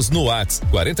limitados no WhatsApp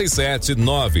 47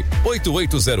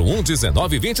 98801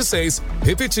 1926.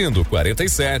 Repetindo,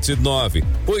 47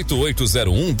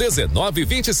 98801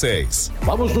 1926.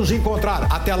 Vamos nos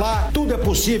encontrar. Até lá, tudo é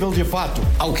possível de fato,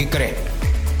 ao que crê.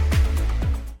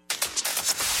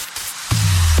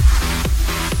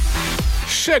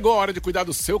 Chegou a hora de cuidar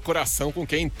do seu coração com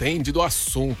quem entende do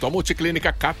assunto. A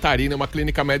Multiclínica Catarina é uma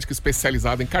clínica médica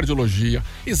especializada em cardiologia,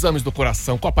 exames do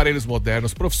coração, com aparelhos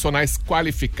modernos, profissionais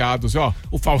qualificados. E ó,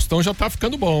 o Faustão já tá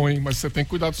ficando bom, hein? Mas você tem que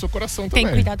cuidar do seu coração também.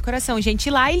 Tem que cuidar do coração, gente.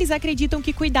 Lá eles acreditam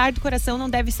que cuidar do coração não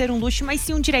deve ser um luxo, mas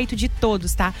sim um direito de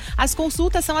todos, tá? As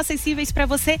consultas são acessíveis para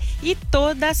você e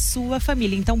toda a sua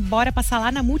família. Então bora passar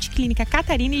lá na Multiclínica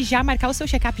Catarina e já marcar o seu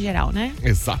check-up geral, né?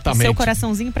 Exatamente. O seu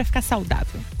coraçãozinho para ficar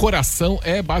saudável. Coração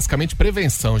é basicamente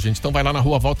prevenção, gente. Então vai lá na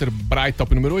rua Walter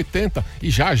Breithaupt, número 80, e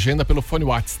já agenda pelo fone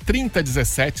WhatsApp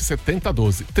 3017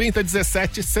 7012.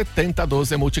 3017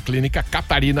 7012 é Multiclínica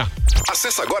Catarina.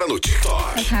 Acesse agora no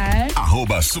TikTok.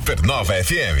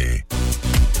 @SupernovaFM.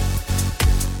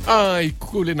 Ai,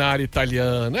 culinária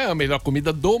italiana é a melhor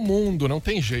comida do mundo, não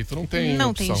tem jeito, não tem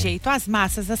opção. Tem jeito, as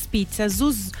massas, as pizzas,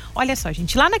 olha só,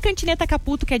 gente, lá na Cantineta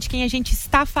Caputo, que é de quem a gente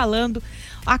está falando,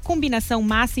 a combinação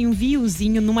massa e um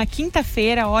vinhozinho numa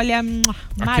quinta-feira, olha,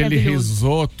 maravilhoso. Aquele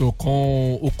risoto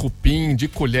com o cupim de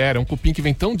colher, é um cupim que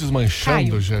vem tão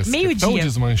desmanchando, Jéssica, meio-dia. tão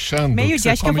desmanchando.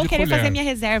 Meio-dia, acho que eu vou querer fazer minha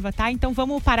reserva, tá? Então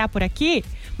vamos parar por aqui,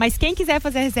 mas quem quiser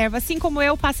fazer a reserva, assim como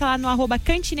eu, passa lá no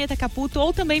 @Cantineta Caputo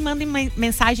ou também manda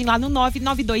mensagem lá no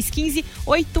 99215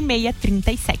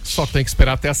 8637. Só tem que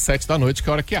esperar até as 7 da noite, que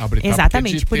é a hora que abre, tá?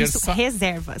 Exatamente, por isso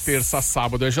reservas. Terça,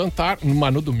 sábado é jantar,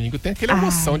 mas no domingo tem aquele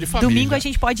almoção de família. Domingo a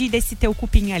gente pode ir desse teu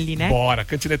cupim ali, né? Bora,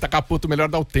 Cantineta Caputo, melhor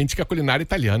da autêntica culinária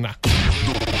italiana.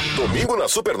 Domingo na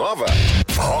Supernova,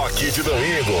 Rock de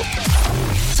Domingo,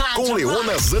 com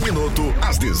Leona Zanminotto,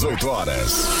 às 18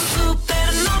 horas.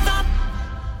 Supernova.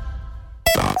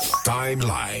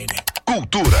 Timeline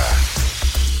Cultura.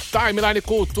 Timeline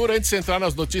Cultura, antes de entrar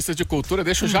nas notícias de cultura,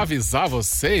 deixa eu já avisar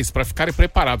vocês para ficarem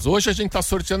preparados. Hoje a gente tá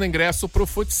sorteando ingresso pro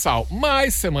futsal,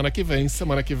 mas semana que vem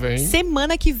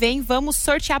vamos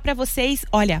sortear para vocês,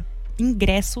 olha,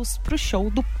 ingressos pro show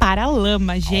do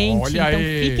Paralama, gente. Olha então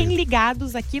aí. Fiquem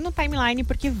ligados aqui no Timeline,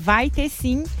 porque vai ter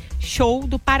sim show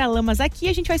do Paralamas aqui,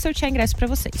 a gente vai sortear ingresso pra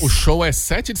vocês. O show é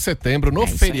 7 de setembro, no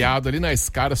feriado, ali na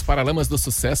Escara. Os Paralamas do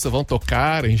Sucesso vão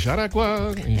tocar em Jaraguá.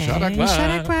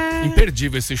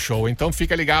 Imperdível esse show, então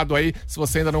fica ligado aí. Se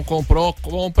você ainda não comprou,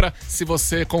 compra. Se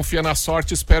você confia na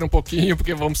sorte, espera um pouquinho,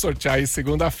 porque vamos sortear aí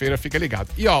segunda-feira, fica ligado.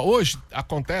 E ó, hoje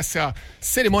acontece a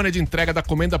cerimônia de entrega da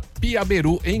Comenda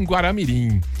Piaberu em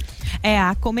Guaramirim.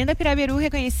 A Comenda Piraberu,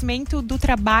 reconhecimento do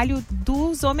trabalho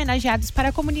dos homenageados para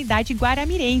a comunidade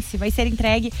guaramirense. Vai ser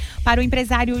entregue para o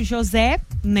empresário José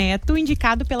Neto,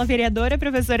 indicado pela vereadora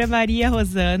professora Maria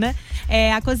Rosana.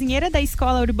 A cozinheira da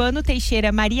Escola Urbano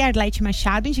Teixeira, Maria Arlete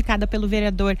Machado, indicada pelo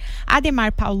vereador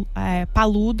Ademar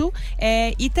Paludo.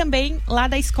 E também lá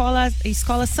da Escola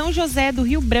São José do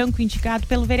Rio Branco, indicado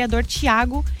pelo vereador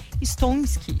Tiago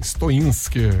Stoinski.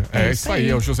 É isso aí,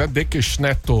 é o José Deques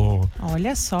Neto.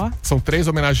 Olha só. São 3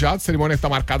 homenageados, a cerimônia está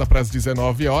marcada para as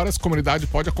 19 horas. A comunidade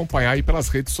pode acompanhar aí pelas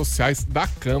redes sociais da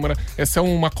Câmara. Essa é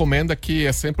uma comenda que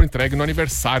é sempre entregue no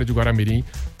aniversário de Guaramirim,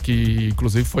 que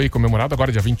inclusive foi comemorado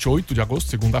agora dia 28 de agosto,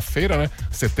 segunda-feira, né?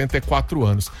 74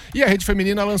 anos. E a Rede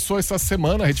Feminina lançou essa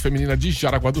semana, a Rede Feminina de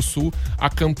Jaraguá do Sul, a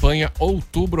campanha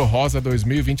Outubro Rosa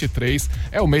 2023.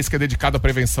 É o mês que é dedicado à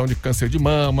prevenção de câncer de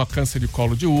mama, câncer de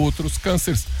colo de útero, os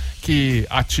cânceres que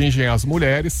atingem as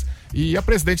mulheres. E a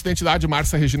presidente da entidade,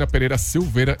 Márcia Regina Pereira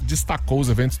Silveira, destacou os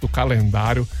eventos do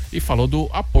calendário e falou do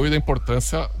apoio e da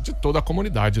importância de toda a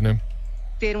comunidade, né?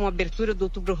 ter uma abertura do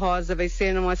Outubro Rosa, vai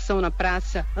ser numa ação na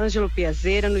Praça Ângelo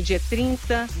Piazeira, no dia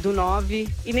 30/9.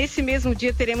 E nesse mesmo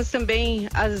dia teremos também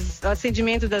o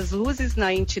acendimento das luzes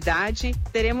na entidade.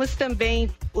 Teremos também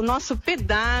o nosso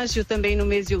pedágio também no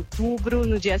mês de outubro,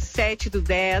 no dia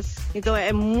 7/10. Então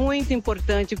é muito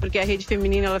importante, porque a Rede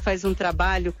Feminina ela faz um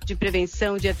trabalho de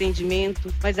prevenção, de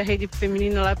atendimento, mas a Rede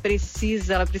Feminina ela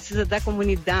precisa da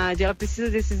comunidade, ela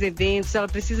precisa desses eventos, ela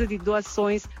precisa de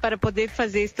doações para poder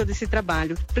fazer todo esse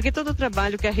trabalho. Porque todo o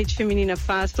trabalho que a Rede Feminina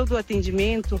faz, todo o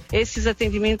atendimento, esses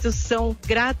atendimentos são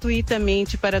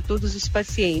gratuitamente para todos os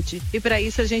pacientes. E para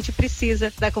isso a gente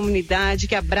precisa da comunidade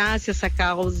que abrace essa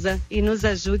causa e nos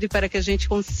ajude para que a gente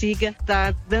consiga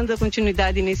estar dando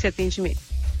continuidade nesse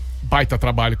atendimento. Baita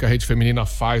trabalho que a Rede Feminina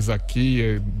faz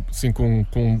aqui, assim, com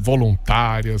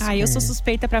voluntárias. Eu sou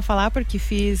suspeita pra falar, porque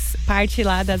fiz parte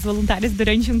lá das voluntárias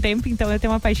durante um tempo, então eu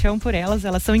tenho uma paixão por elas.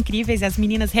 Elas são incríveis, as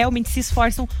meninas realmente se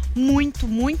esforçam muito,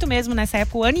 muito mesmo nessa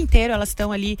época. O ano inteiro elas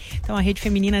estão ali, então a Rede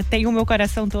Feminina tem o meu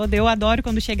coração todo. Eu adoro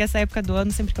quando chega essa época do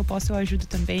ano, sempre que eu posso eu ajudo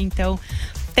também, então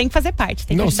tem que fazer parte,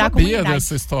 tem que ajudar a comunidade. Não sabia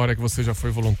dessa história que você já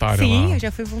foi voluntária lá. Sim, eu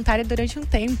já fui voluntária durante um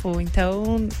tempo,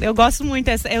 então eu gosto muito.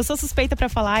 Eu sou suspeita pra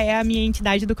falar, é a minha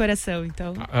entidade do coração,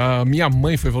 então. A minha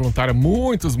mãe foi voluntária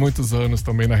muitos anos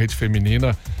também na Rede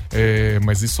Feminina,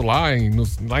 mas isso lá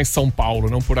em São Paulo,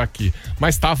 não por aqui.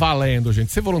 Mas tá valendo,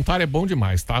 gente. Ser voluntário é bom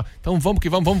demais, tá? Então vamos que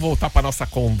vamos voltar pra nossa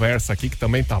conversa aqui, que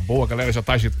também tá boa. A galera já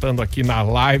tá agitando aqui na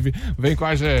live. Vem com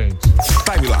a gente.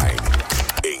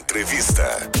 Timeline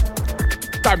Entrevista.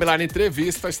 Timeline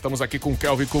Entrevista, estamos aqui com o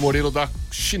Kelvin e com o Murilo da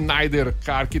Schneider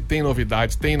Car, que tem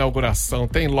novidade, tem inauguração,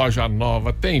 tem loja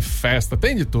nova, tem festa,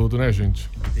 tem de tudo, né, gente?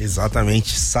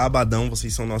 Exatamente, sabadão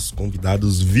vocês são nossos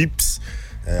convidados VIPs,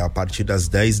 a partir das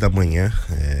 10 da manhã,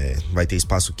 vai ter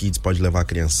espaço kids, pode levar a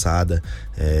criançada,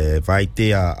 vai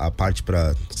ter a parte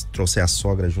para trouxer a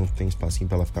sogra junto, tem espacinho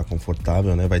para ela ficar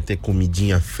confortável, né? Vai ter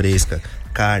comidinha fresca,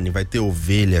 carne, vai ter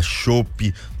ovelha,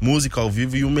 chopp, música ao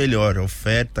vivo e o melhor,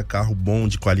 oferta, carro bom,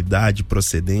 de qualidade,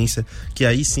 procedência, que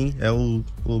aí sim é o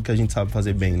que a gente sabe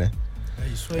fazer bem, né? É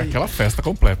isso aí. É aquela festa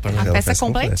completa, né? Uma festa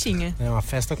completinha. É uma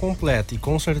festa completa e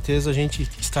com certeza a gente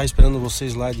está esperando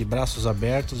vocês lá de braços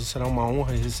abertos e será uma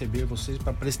honra receber vocês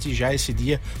para prestigiar esse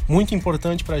dia muito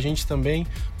importante para a gente também,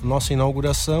 nossa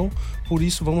inauguração. Por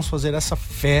isso vamos fazer essa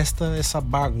festa, essa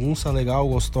bagunça legal,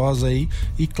 gostosa aí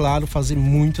e claro, fazer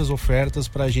muitas ofertas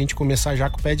para a gente começar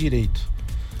já com o pé direito.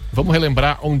 Vamos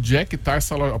relembrar onde é que tá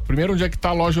essa loja. Primeiro, onde é que tá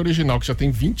a loja original, que já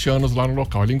tem 20 anos lá no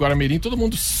local. Ali em Guaramirim, todo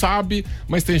mundo sabe,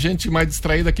 mas tem gente mais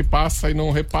distraída que passa e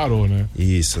não reparou, né?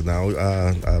 Isso,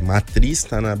 a matriz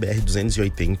tá na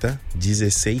BR-280,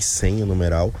 1600 o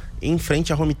numeral, em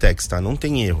frente à Hometex, tá? Não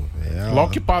tem erro.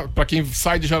 Logo que pra quem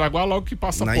sai de Jaraguá, logo que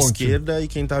passa a ponte. Na esquerda, e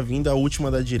quem tá vindo, a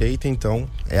última da direita, então,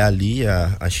 é ali,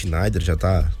 a Schneider já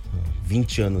tá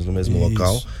 20 anos no mesmo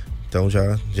local. Então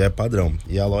já é padrão.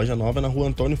 E a loja nova é na rua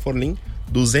Antônio Forlim,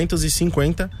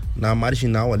 250, na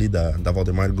marginal ali da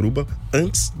Valdemar Gruba,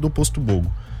 antes do posto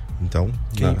Bogo. Então,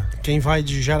 quem vai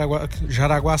de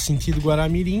Jaraguá sentido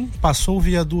Guaramirim, passou o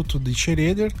viaduto de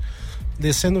Schroeder,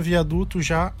 descendo o viaduto,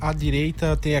 já à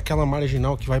direita tem aquela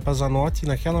marginal que vai para Zanotti, e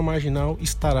naquela marginal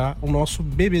estará o nosso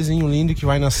bebezinho lindo que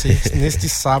vai nascer neste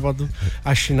sábado,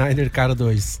 a Schneider Car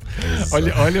 2.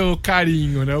 Olha o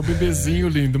carinho, né? O bebezinho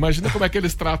lindo. Imagina como é que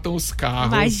eles tratam os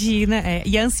carros. Imagina,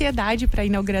 e a ansiedade para a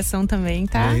inauguração também,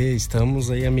 tá?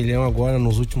 Estamos aí a milhão agora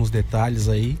nos últimos detalhes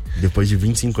aí. Depois de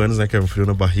 25 anos, né, que é um frio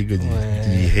na barriga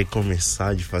de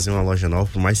recomeçar, de fazer uma loja nova,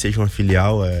 por mais que seja uma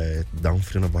filial, dá um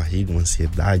frio na barriga, uma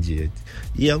ansiedade.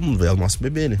 E é o nosso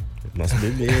bebê, né? Nosso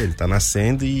bebê, ele tá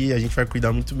nascendo e a gente vai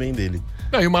cuidar muito bem dele.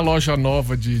 E uma loja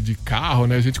nova de carro,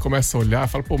 né? A gente começa a olhar e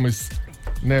fala, pô, mas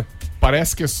né,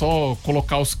 parece que é só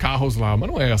colocar os carros lá, mas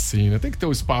não é assim, né? Tem que ter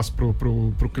o espaço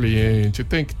pro cliente,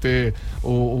 tem que ter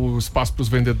o espaço pros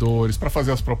vendedores, para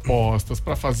fazer as propostas,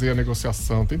 para fazer a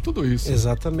negociação, tem tudo isso.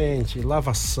 Exatamente,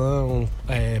 lavação,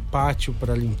 pátio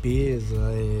para limpeza,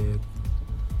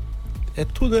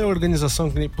 tudo organização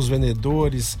pros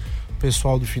vendedores,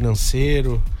 pessoal do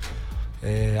financeiro,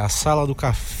 a sala do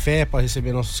café para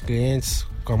receber nossos clientes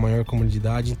com a maior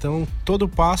comodidade. Então, todo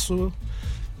passo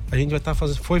a gente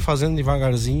foi fazendo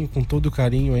devagarzinho, com todo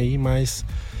carinho aí, mas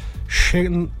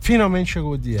finalmente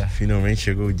chegou o dia. Finalmente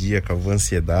chegou o dia, acabou a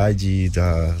ansiedade,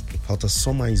 falta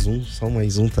só mais um,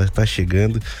 tá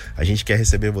chegando. A gente quer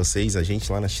receber vocês, a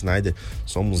gente lá na Schneider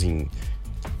somos em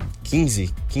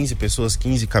 15 pessoas,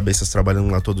 15 cabeças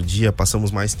trabalhando lá todo dia. Passamos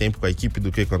mais tempo com a equipe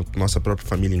do que com a nossa própria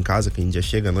família em casa, que a gente já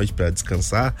chega à noite para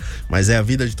descansar, mas é a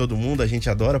vida de todo mundo, a gente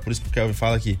adora. Por isso que o Kelvin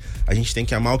fala que a gente tem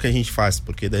que amar o que a gente faz,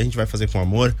 porque daí a gente vai fazer com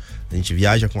amor, a gente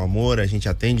viaja com amor, a gente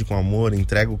atende com amor,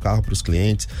 entrega o carro para os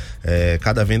clientes.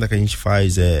 Cada venda que a gente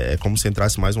faz é como se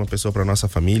entrasse mais uma pessoa para nossa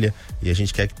família, e a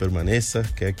gente quer que permaneça,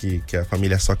 quer que a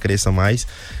família só cresça mais.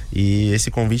 E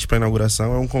esse convite para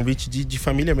inauguração é um convite de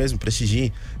família mesmo,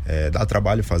 prestigie. Dá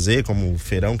trabalho fazer, como o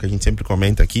feirão que a gente sempre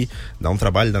comenta aqui, dá um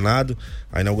trabalho danado.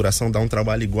 A inauguração dá um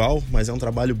trabalho igual, mas é um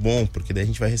trabalho bom, porque daí a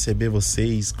gente vai receber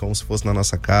vocês como se fosse na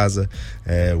nossa casa.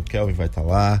 O Kelvin vai estar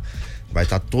lá, vai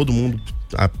estar todo mundo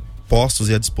postos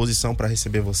e à disposição para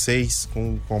receber vocês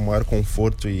com o maior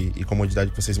conforto e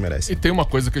comodidade que vocês merecem. E tem uma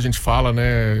coisa que a gente fala,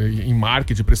 né, em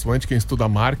marketing, principalmente quem estuda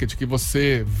marketing, que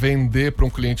você vender para um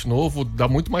cliente novo dá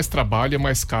muito mais trabalho e é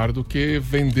mais caro do que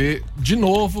vender de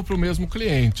novo para o mesmo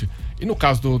cliente. E no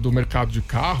caso do mercado de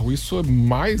carro, isso é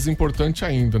mais importante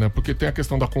ainda, né? Porque tem a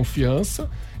questão da confiança.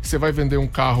 Você vai vender um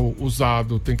carro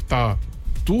usado, tem que estar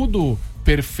tudo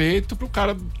perfeito para o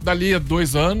cara dali a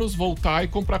 2 anos voltar e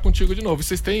comprar contigo de novo. E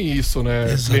vocês têm isso,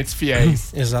 né? Clientes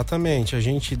fiéis. Exatamente. A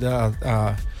gente dá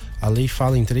a lei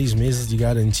fala em 3 meses de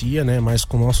garantia, né? Mas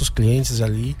com nossos clientes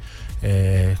ali,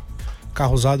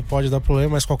 carro usado pode dar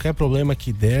problema, mas qualquer problema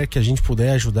que der, que a gente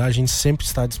puder ajudar, a gente sempre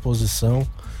está à disposição.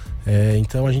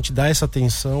 Então a gente dá essa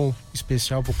atenção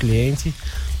especial pro cliente,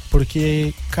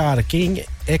 porque, cara, quem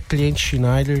é cliente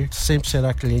Schneider sempre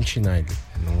será cliente Schneider.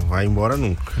 Não vai embora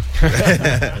nunca.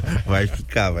 Vai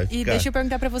ficar. E deixa eu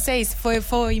perguntar pra vocês,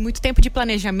 foi muito tempo de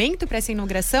planejamento pra essa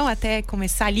inauguração, até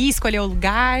começar ali, escolher o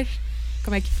lugar?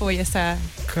 Como é que foi essa...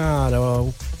 Cara,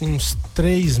 uns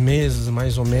 3 meses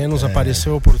mais ou menos,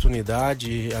 apareceu a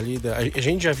oportunidade ali. A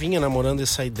gente já vinha namorando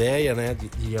essa ideia, né,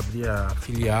 de abrir a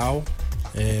filial,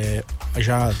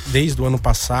 já desde o ano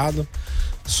passado,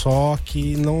 só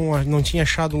que não tinha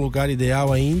achado um lugar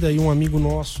ideal ainda, e um amigo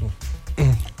nosso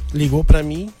ligou pra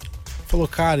mim, falou: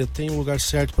 cara, eu tenho um lugar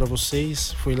certo pra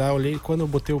vocês. Fui lá, olhei, quando eu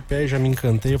botei o pé já me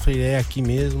encantei, eu falei, é aqui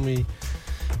mesmo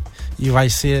e vai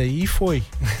ser aí, e foi.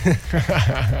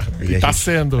 E tá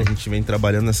sendo. A gente vem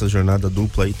trabalhando nessa jornada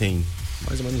dupla aí, tem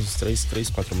mais ou menos uns 3,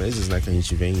 4 meses, né, que a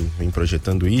gente vem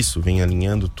projetando isso, vem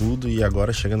alinhando tudo, e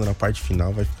agora chegando na parte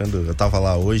final vai ficando... Eu tava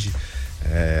lá hoje,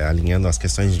 alinhando as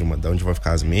questões de onde vão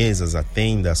ficar as mesas, a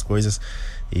tenda, as coisas,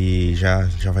 e já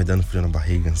vai dando frio na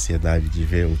barriga, ansiedade de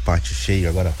ver o pátio cheio.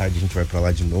 Agora à tarde a gente vai pra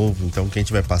lá de novo, então quem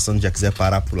estiver passando, já quiser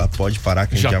parar por lá, pode parar,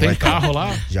 que a gente já tem vai... carro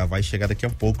lá? Já vai chegar daqui a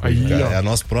pouco. Aí, é o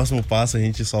nosso próximo passo, a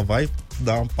gente só vai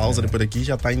dar uma pausa depois daqui e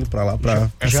já tá indo pra lá.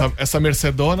 Essa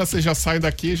Mercedona, você já sai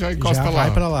daqui e já encosta lá.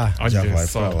 Vai pra lá. Já vai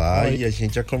pra lá e a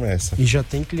gente já começa. E já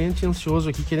tem cliente ansioso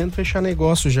aqui querendo fechar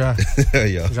negócio já.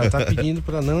 Aí, ó. Já tá pedindo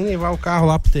pra não levar o carro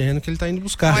lá pro terreno que ele tá indo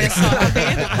buscar. Olha só, tá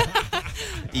vendo?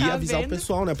 E avisar o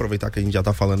pessoal, né? Aproveitar que a gente já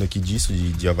tá falando aqui disso,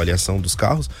 de avaliação dos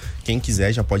carros. Quem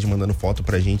quiser já pode ir mandando foto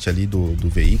pra gente ali do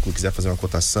veículo, quiser fazer uma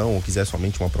cotação ou quiser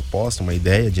somente uma proposta, uma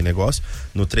ideia de negócio,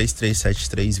 no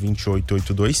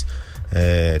 3373-2882.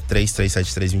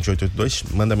 3373-2882,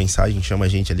 manda mensagem, chama a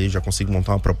gente ali, eu já consigo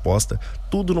montar uma proposta,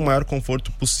 tudo no maior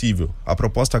conforto possível. A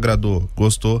proposta agradou,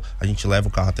 gostou, a gente leva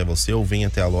o carro até você ou vem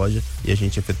até a loja e a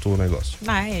gente efetua o negócio.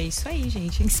 É isso aí,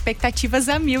 gente. Expectativas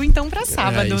a 1000 então pra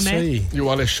sábado, isso né? Aí. E o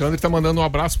Alexandre tá mandando um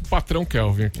abraço pro patrão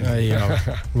Kelvin aqui. Aí, ó.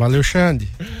 Valeu, Xande.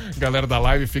 Galera da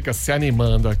live fica se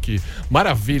animando aqui.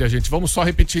 Maravilha, gente. Vamos só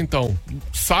repetir então.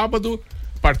 Sábado,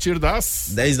 a partir das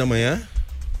 10 da manhã.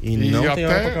 E não tem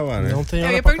hora pra acabar, né? Não tem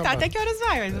hora. Eu ia pra perguntar acabar. até que horas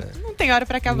vai, mas não tem hora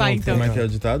pra acabar, Não então. Como é que é o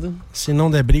ditado? Se não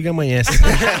der briga, amanhece.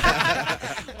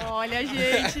 Olha,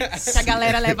 gente, que a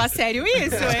galera leva a sério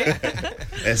isso, hein?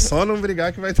 É só não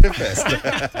brigar que vai ter festa.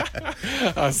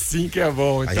 Assim que é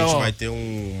bom. Então, a gente vai ter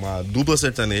uma dupla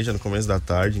sertaneja no começo da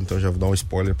tarde, então já vou dar um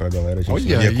spoiler pra galera. A gente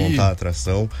Olha não ia aí. contar a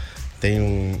atração. Tem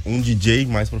um DJ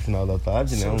mais pro final da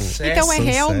tarde, né? Então é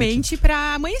realmente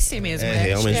pra amanhecer mesmo, né?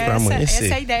 Realmente pra amanhecer.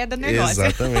 Essa é a ideia do negócio.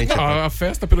 Exatamente. A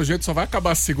festa, pelo jeito, só vai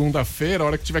acabar segunda-feira, a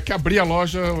hora que tiver que abrir a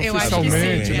loja Eu oficialmente,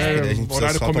 acho que sim, né? A gente Horário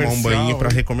precisa só comercial. tomar um banho pra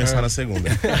recomeçar na segunda.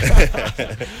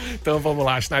 Então vamos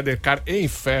lá, Schneider Car em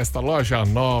festa, loja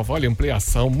nova, olha,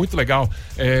 ampliação, muito legal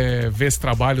ver esse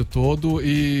trabalho todo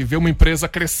e ver uma empresa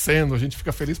crescendo. A gente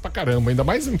fica feliz pra caramba, ainda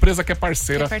mais empresa que é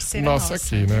parceira, nossa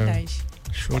aqui, né? Verdade.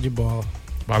 Show de bola.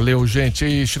 Valeu, gente.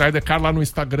 E Schneider Car lá no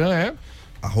Instagram é?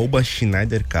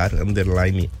 @Schneider Car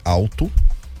 _alto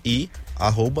e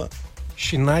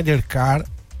Schneider Car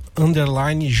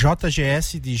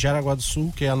 _JGS de Jaraguá do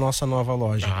Sul, que é a nossa nova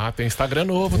loja. Ah, tem Instagram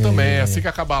novo também. Assim que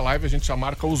acabar a live, a gente já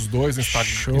marca os dois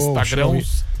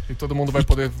Instagrams E todo mundo vai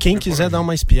poder... Quem quiser dar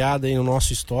uma espiada aí no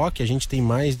nosso estoque, a gente tem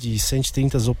mais de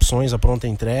 130 opções à pronta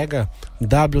entrega.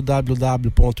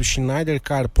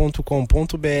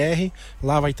 www.schneidercar.com.br.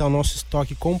 Lá vai estar o nosso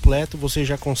estoque completo. Você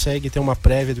já consegue ter uma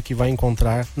prévia do que vai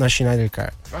encontrar na Schneider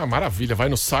Car. Maravilha. Vai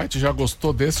no site, já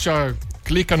gostou desse, já...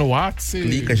 Clica no WhatsApp.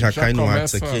 Clica, já cai no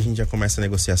WhatsApp aqui, a gente já começa a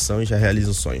negociação e já realiza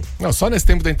o sonho. Não, só nesse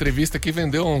tempo da entrevista aqui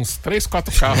vendeu uns 3,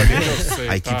 4 carros ali, eu sei.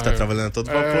 A equipe tá trabalhando a todo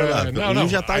vapor lá. Não,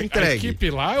 já tá entregue. A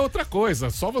equipe lá é outra coisa.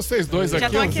 Só vocês dois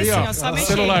aqui, eu vi, assim, ó,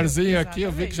 celularzinho aqui,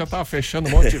 eu vi que já tava fechando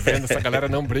um monte de venda. Essa galera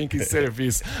não brinca em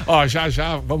serviço. Ó, já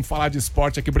vamos falar de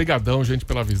esporte aqui. Brigadão, gente,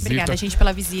 pela visita. Obrigada, gente,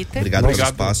 pela visita. Obrigado pelo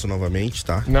espaço novamente,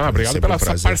 tá? Não, obrigado pela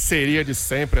essa parceria de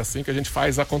sempre, assim, que a gente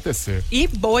faz acontecer. E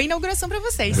boa inauguração pra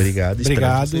vocês. Obrigado.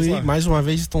 E mais uma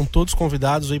vez estão todos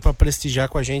convidados aí para prestigiar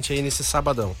com a gente aí nesse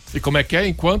sabadão. E como é que é?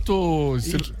 Enquanto...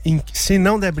 Se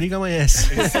não der briga, amanhece.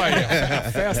 Isso aí,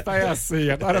 a festa é assim.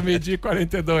 Agora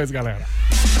 12h42, galera.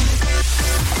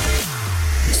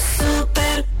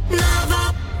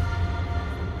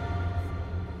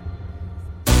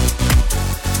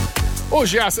 O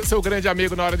Giasse é seu grande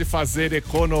amigo na hora de fazer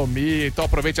economia. Então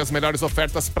aproveite as melhores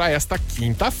ofertas para esta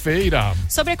quinta-feira.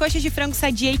 Sobrecoxa de frango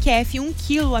sadia IQF 1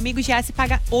 kg, amigo Giasse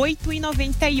paga R$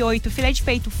 8,98. Filé de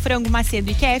peito frango macedo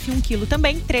IQF 1 kg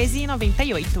também R$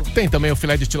 13,98. Tem também o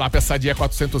filé de tilápia sadia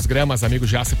 400 gramas, amigo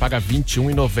Giasse paga R$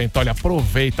 21,90. Olha,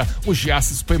 aproveita, o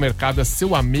Giasse Supermercado é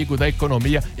seu amigo da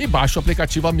economia e baixa o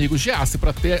aplicativo Amigo Giasse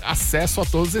para ter acesso a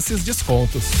todos esses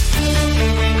descontos.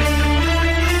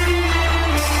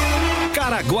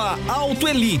 Jaraguá Auto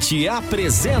Elite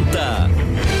apresenta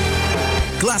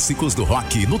Clássicos do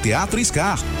Rock no Teatro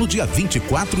Scar, no dia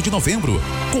 24 de novembro,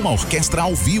 com uma orquestra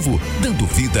ao vivo, dando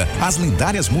vida às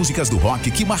lendárias músicas do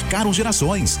rock que marcaram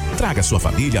gerações. Traga sua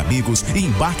família, amigos e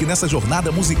embarque nessa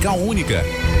jornada musical única.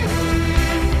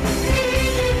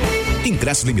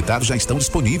 Ingressos limitados já estão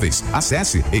disponíveis.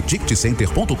 Acesse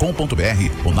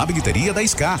edictcenter.com.br ou na bilheteria da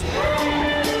Scar.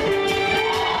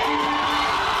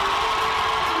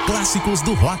 Clássicos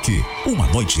do Rock, uma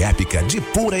noite épica de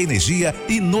pura energia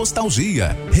e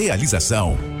nostalgia.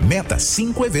 Realização Meta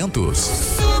 5 Eventos.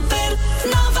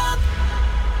 Supernova.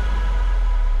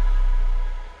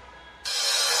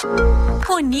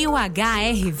 O New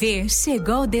HRV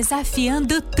chegou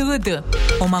desafiando tudo.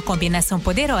 Uma combinação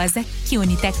poderosa que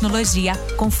une tecnologia,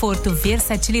 conforto,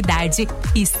 versatilidade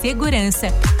e segurança.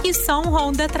 E só um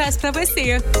Honda traz pra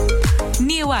você.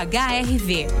 New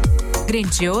HRV.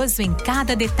 Grandioso em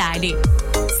cada detalhe.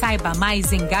 Saiba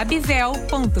mais em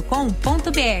gabivel.com.br.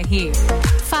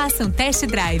 Faça um test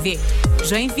drive.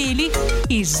 Joinville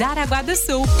e Jaraguá do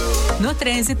Sul. No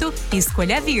trânsito,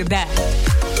 escolha a vida.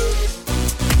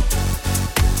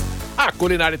 A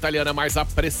culinária italiana mais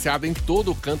apreciada em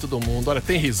todo o canto do mundo. Olha,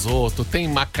 tem risoto, tem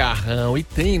macarrão e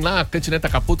tem lá na Cantineta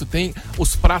Caputo tem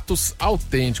os pratos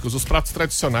autênticos, os pratos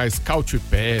tradicionais, cacio e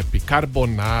pepe,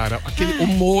 carbonara, o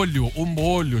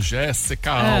molho,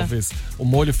 Jéssica Alves. O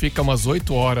molho fica umas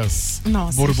 8 horas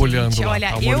borbulhando, gente, lá,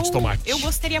 olha, o molho de tomate. Eu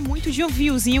gostaria muito de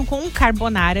ouvir ovinho com um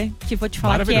carbonara, que vou te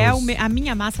falar que é a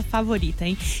minha massa favorita,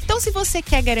 hein? Então, se você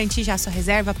quer garantir já a sua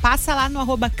reserva, passa lá no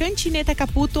 @Cantineta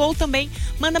Caputo ou também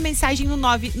manda mensagem no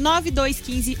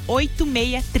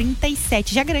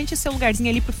 99215-8637. Já garante o seu lugarzinho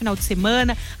ali pro final de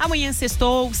semana. Amanhã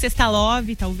sextou, sexta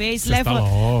love, talvez.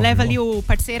 Leva ali o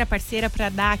parceira pra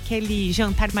dar aquele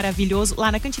jantar maravilhoso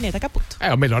lá na Cantineta Caputo.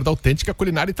 É o melhor da autêntica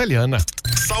culinária italiana.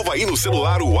 Salva aí no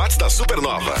celular o WhatsApp da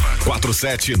Supernova.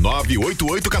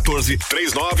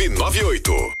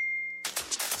 47988143998.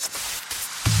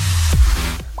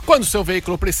 Quando o seu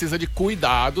veículo precisa de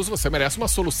cuidados, você merece uma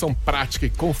solução prática e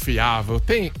confiável.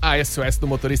 Tem a SOS do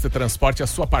Motorista e Transporte, a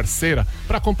sua parceira,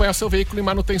 para acompanhar seu veículo em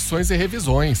manutenções e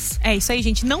revisões. É isso aí,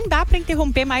 gente. Não dá para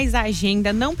interromper mais a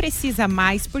agenda, não precisa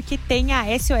mais, porque tem a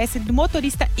SOS do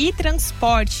Motorista e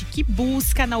Transporte, que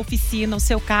busca na oficina o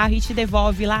seu carro e te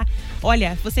devolve lá.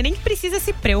 Olha, você nem precisa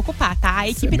se preocupar, tá? A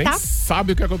equipe você nem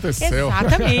sabe o que aconteceu.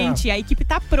 Exatamente. A equipe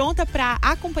tá pronta para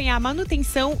acompanhar a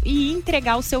manutenção e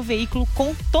entregar o seu veículo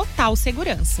com total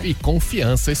segurança. E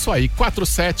confiança, isso aí.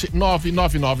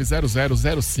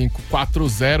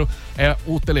 47999000540 é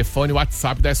o telefone, o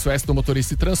WhatsApp da SOS do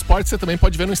Motorista e Transporte. Você também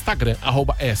pode ver no Instagram,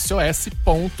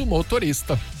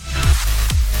 @sos.motorista.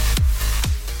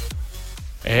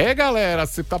 Galera,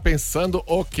 você tá pensando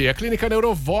o quê? A Clínica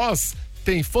Neurovoz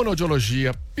tem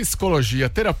fonoaudiologia, psicologia,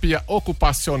 terapia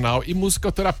ocupacional e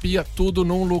musicoterapia, tudo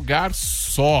num lugar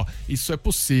só. Isso é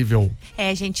possível.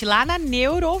 Gente, lá na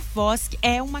Neurovoz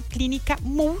é uma clínica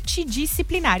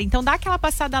multidisciplinar. Então dá aquela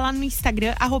passada lá no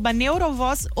Instagram,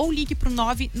 @Neurovoz, ou ligue pro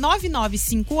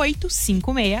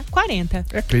 999585640.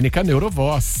 É Clínica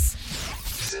Neurovoz.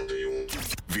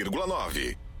 101,7.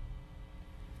 101,9.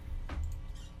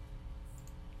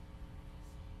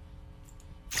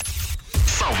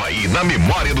 Salva aí na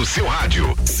memória do seu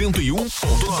rádio.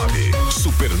 101,9.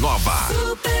 Supernova.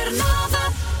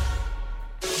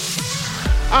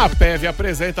 A PEV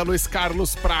apresenta Luiz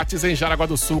Carlos Prates em Jaraguá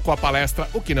do Sul com a palestra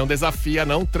O que não desafia,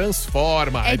 não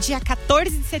transforma. É dia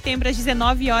 14 de setembro às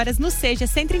 19 horas no Seja,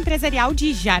 Centro Empresarial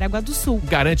de Jaraguá do Sul.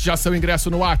 Garante já seu ingresso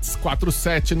no WhatsApp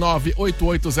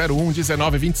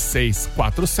 47988011926.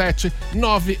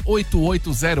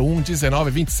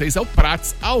 47988011926. É o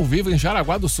Prates ao vivo em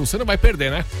Jaraguá do Sul. Você não vai perder,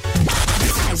 né?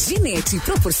 A Ginete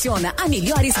proporciona a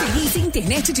melhor experiência em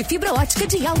internet de fibra ótica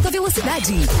de alta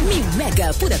velocidade. 1000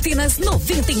 mega por apenas R$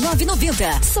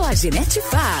 99,90. Só a Ginete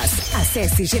faz.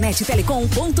 Acesse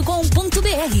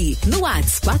genetetelecom.com.br. No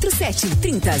WhatsApp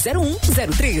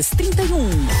 4730010331.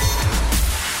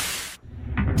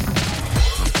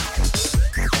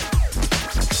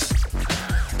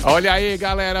 Olha aí,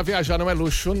 galera, viajar não é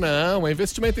luxo, não. É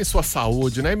investimento em sua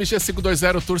saúde, né? MG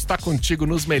 520 Tours está contigo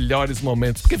nos melhores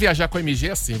momentos. Porque viajar com a MG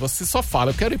é assim, você só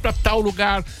fala, eu quero ir pra tal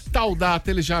lugar, tal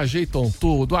data, eles já ajeitam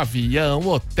tudo, avião,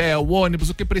 hotel, ônibus,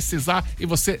 o que precisar, e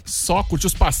você só curte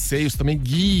os passeios, também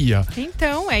guia.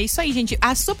 Então, é isso aí, gente.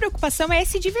 A sua preocupação é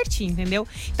se divertir, entendeu?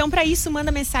 Então, pra isso,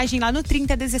 manda mensagem lá no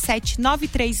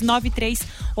 3017-9393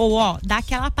 ou, dá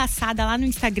aquela passada lá no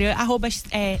Instagram,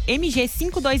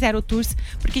 @MG520 Tours,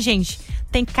 porque, gente,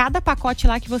 tem cada pacote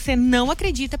lá que você não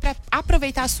acredita pra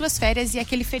aproveitar as suas férias e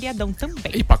aquele feriadão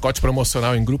também. E pacote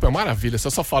promocional em grupo é maravilha. Você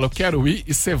só fala, eu quero ir,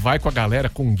 e você vai com a galera,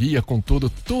 com guia, com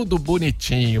tudo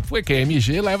bonitinho. Porque a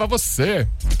MG leva você.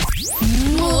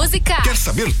 Música! Quer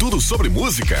saber tudo sobre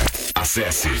música?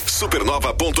 Acesse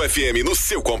supernova.fm no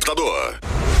seu computador.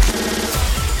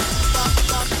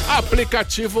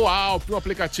 Aplicativo Alp, um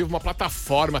aplicativo, uma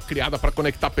plataforma criada para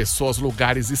conectar pessoas,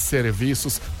 lugares e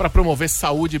serviços para promover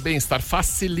saúde e bem-estar.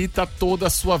 Facilita toda a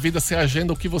sua vida, você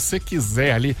agenda o que você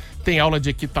quiser ali. Tem aula de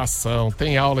equitação,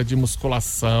 tem aula de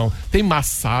musculação, tem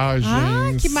massagens.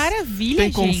 Ah, que maravilha,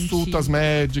 tem gente. consultas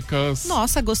médicas.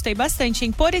 Nossa, gostei bastante,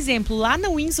 hein? Por exemplo, lá na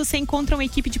Wins você encontra uma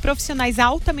equipe de profissionais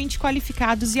altamente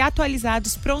qualificados e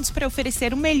atualizados, prontos para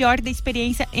oferecer o melhor da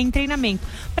experiência em treinamento.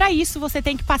 Para isso, você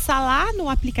tem que passar lá no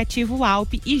aplicativo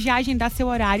Alp e já agendar seu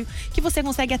horário, que você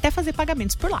consegue até fazer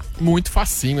pagamentos por lá. Muito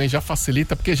facinho, hein? Já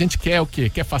facilita, porque a gente quer o quê?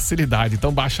 Quer facilidade.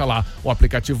 Então baixa lá o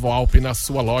aplicativo Alp na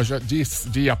sua loja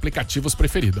de aplicativos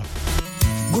preferida.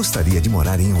 Gostaria de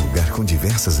morar em um lugar com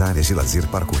diversas áreas de lazer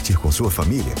para curtir com sua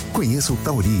família? Conheça o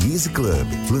Tauri Easy Club,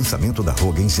 lançamento da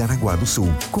Roga em Jaraguá do Sul,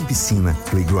 com piscina,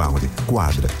 playground,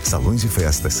 quadra, salões de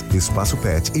festas, espaço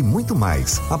pet e muito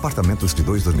mais. Apartamentos de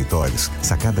 2 dormitórios,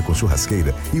 sacada com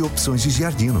churrasqueira e opções de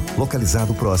giardino,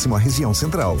 localizado próximo à região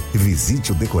central.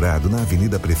 Visite o decorado na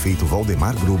Avenida Prefeito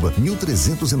Valdemar Gruba,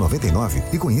 1399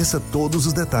 e conheça todos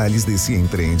os detalhes desse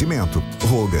empreendimento.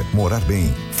 Roga, morar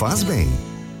bem, faz bem.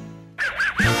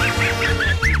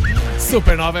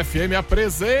 Supernova FM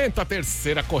apresenta a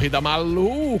terceira corrida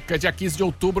maluca, dia 15 de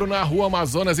outubro, na Rua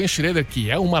Amazonas, em Schneider,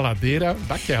 que é uma ladeira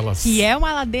daquelas. Que é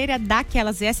uma ladeira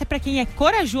daquelas. Essa é pra quem é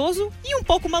corajoso e um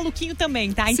pouco maluquinho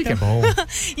também, tá? Sim, então, que é bom.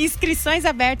 Inscrições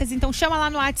abertas, então chama lá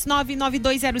no WhatsApp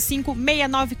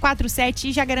 992056947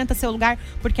 e já garanta seu lugar,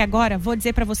 porque agora vou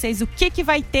dizer pra vocês o que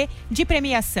vai ter de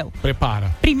premiação.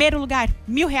 Prepara. Primeiro lugar,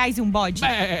 R$1.000 e um bode.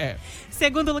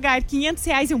 Segundo lugar,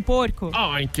 R$500 e um porco.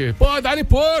 Ai, que... Pô, dá-lhe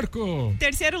porco!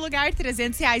 Terceiro lugar,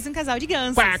 R$300 um casal de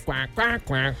gansos.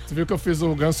 Você viu que eu fiz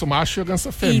o ganso macho e o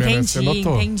ganso fêmea, né? Você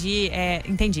notou?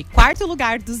 Entendi. Quarto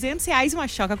lugar, R$200 uma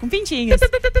choca com pintinhos.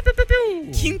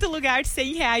 Quinto lugar,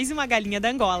 R$100 uma galinha da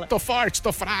Angola. Tô forte,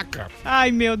 tô fraca.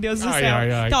 Ai, meu Deus do céu.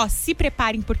 Então, ó, se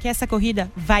preparem, porque essa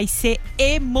corrida vai ser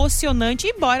emocionante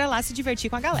e bora lá se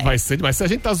divertir com a galera. Vai ser demais. Se a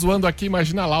gente tá zoando aqui,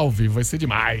 imagina lá ao vivo, vai ser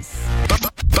demais.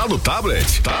 Tá no tablet?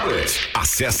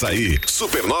 Acessa aí,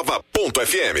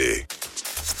 supernova.fm.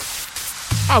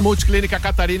 A Multiclínica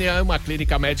Catarina é uma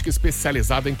clínica médica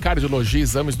especializada em cardiologia e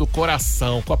exames do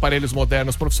coração, com aparelhos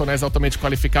modernos, profissionais altamente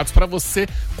qualificados para você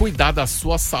cuidar da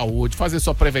sua saúde, fazer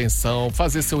sua prevenção,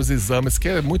 fazer seus exames, que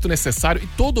é muito necessário e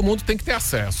todo mundo tem que ter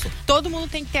acesso. Todo mundo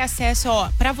tem que ter acesso,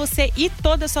 para você e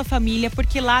toda a sua família,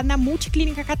 porque lá na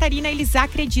Multiclínica Catarina eles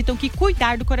acreditam que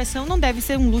cuidar do coração não deve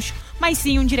ser um luxo, mas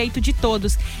sim um direito de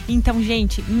todos. Então,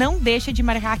 gente, não deixa de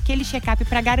marcar aquele check-up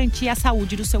para garantir a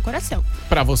saúde do seu coração.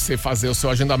 Para você fazer o seu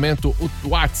agendamento, o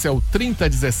WhatsApp é o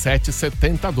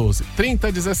 3017-7012.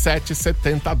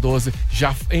 3017-7012.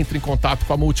 Já entre em contato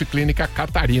com a Multiclínica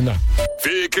Catarina.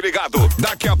 Fique ligado,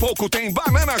 daqui a pouco tem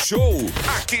Banana Show,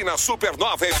 aqui na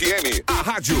Supernova FM, a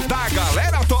rádio da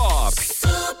galera top.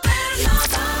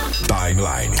 Supernova.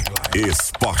 Timeline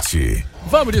Esporte.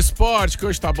 Vamos de esporte, que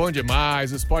hoje tá bom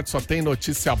demais. O esporte só tem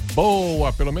notícia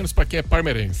boa, pelo menos pra quem é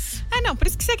parmeirense. Não, por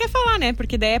isso que você quer falar, né?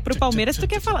 Porque daí é pro Palmeiras tu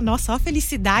quer falar. Nossa, ó a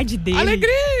felicidade dele.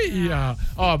 Alegria!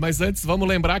 Mas antes, vamos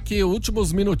lembrar que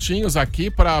últimos minutinhos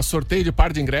aqui pra sorteio de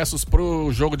par de ingressos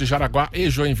pro jogo de Jaraguá e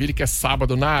Joinville, que é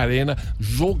sábado na Arena.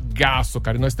 Jogaço,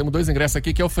 cara. E nós temos 2 ingressos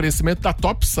aqui, que é oferecimento da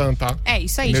Top Sun, tá? É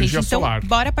isso aí, Energia gente. solar. Então,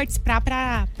 bora participar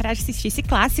pra assistir esse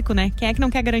clássico, né? Quem é que não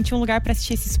quer garantir um lugar pra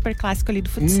assistir esse super clássico ali do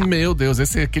futsal? Meu Deus,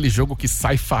 esse é aquele jogo que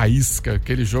sai faísca,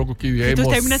 aquele jogo que é tu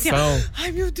emoção. termina assim,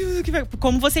 ai meu Deus, o que vai...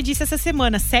 Como você disse essa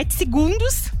semana, 7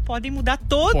 segundos podem mudar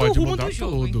todo o rumo do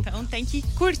jogo. Então tem que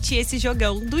curtir esse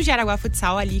jogão do Jaraguá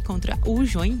Futsal ali contra o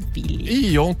Joinville.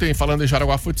 E ontem, falando em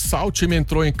Jaraguá Futsal, o time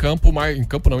entrou em campo,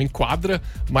 em quadra,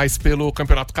 mas pelo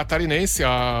Campeonato Catarinense.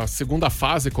 A segunda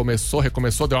fase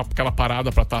recomeçou, deu aquela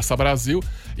parada pra Taça Brasil.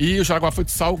 E o Jaraguá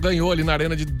Futsal ganhou ali na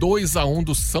Arena de 2-1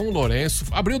 do São Lourenço.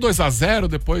 Abriu 2-0,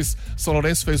 depois São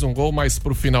Lourenço fez um gol mais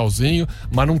pro finalzinho,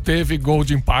 mas não teve gol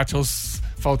de empate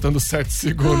faltando 7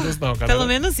 segundos, não, cara. Pelo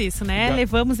menos isso, né?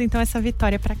 Levamos então essa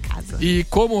vitória pra casa. E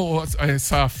como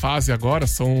essa fase agora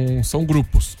são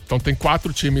grupos, então tem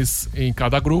 4 times em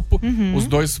cada grupo, os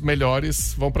 2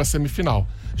 melhores vão pra semifinal.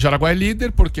 Jaraguá é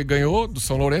líder porque ganhou do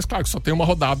São Lourenço, claro que só tem uma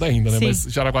rodada ainda, né? Sim. Mas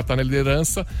Jaraguá tá na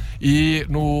liderança e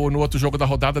no outro jogo da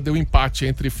rodada deu empate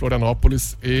entre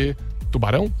Florianópolis e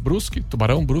Tubarão,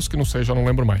 Brusque, não sei, já não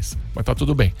lembro mais. Mas tá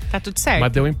tudo bem. Tá tudo certo. Mas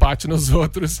deu empate nos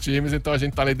outros times, então a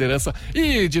gente tá na liderança.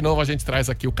 E, de novo, a gente traz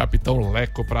aqui o capitão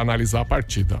Leco pra analisar a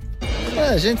partida.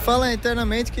 A gente fala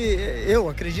internamente que eu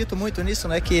acredito muito nisso,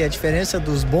 né? Que a diferença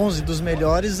dos bons e dos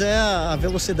melhores é a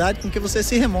velocidade com que você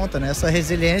se remonta, né? Essa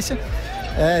resiliência.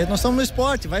 Nós estamos no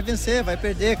esporte, vai vencer, vai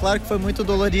perder. Claro que foi muito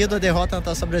dolorido a derrota na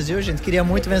Taça Brasil, a gente queria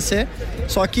muito vencer,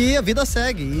 só que a vida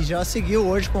segue e já seguiu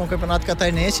hoje com o Campeonato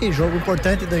Catarinense, jogo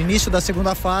importante do início da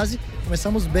segunda fase.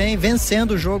 Começamos bem,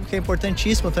 vencendo o jogo, que é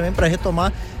importantíssimo também para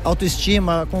retomar a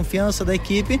autoestima, a confiança da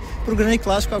equipe para o grande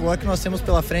clássico agora que nós temos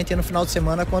pela frente no final de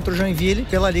semana contra o Joinville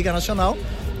pela Liga Nacional.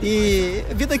 E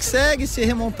vida que segue, se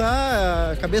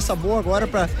remontar, cabeça boa agora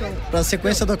para a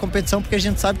sequência da competição, porque a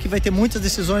gente sabe que vai ter muitas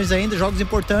decisões ainda, jogos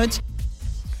importantes.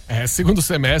 Segundo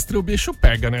semestre o bicho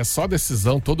pega, né? Só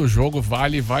decisão, todo jogo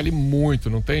vale muito,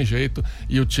 não tem jeito.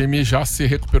 E o time já se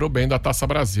recuperou bem da Taça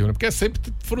Brasil, né? Porque é sempre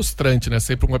frustrante, né?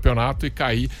 Sempre um campeonato e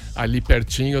cair ali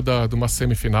pertinho de uma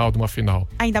semifinal, de uma final.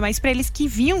 Ainda mais pra eles que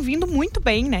vinham vindo muito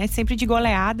bem, né? Sempre de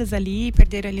goleadas ali,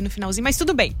 perderam ali no finalzinho. Mas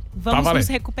tudo bem, vamos nos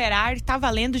recuperar, tá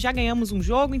valendo, já ganhamos um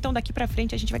jogo, então daqui pra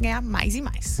frente a gente vai ganhar mais e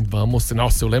mais. Vamos,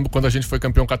 nossa, eu lembro quando a gente foi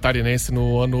campeão catarinense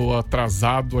no ano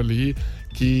atrasado ali,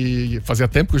 que fazia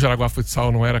tempo que o Jaraguá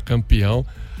Futsal não era campeão.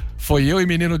 Foi eu e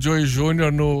menino Joey Júnior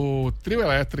no trio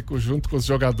elétrico junto com os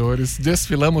jogadores.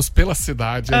 Desfilamos pela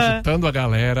cidade, agitando a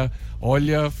galera.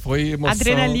 Olha, foi emoção.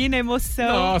 Adrenalina, emoção.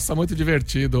 Nossa, muito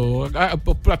divertido.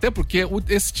 Até porque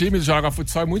esse time do Jaraguá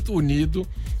Futsal é muito unido.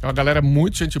 É uma galera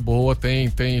muito gente boa.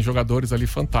 Tem jogadores ali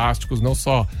fantásticos, não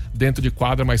só dentro de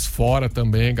quadra, mas fora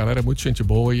também. Galera é muito gente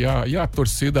boa. E a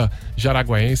torcida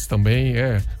jaraguaense também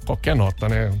é qualquer nota,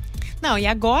 né? Não, e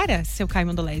agora, seu Caio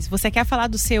Mondolese, você quer falar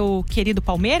do seu querido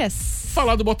Palmeiras?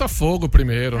 Falar do Botafogo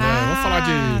primeiro, né? Vamos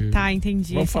falar de... Tá,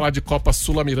 entendi. Vamos falar de Copa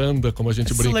Sula-Miranda, como a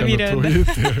gente brinca no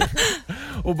Twitter.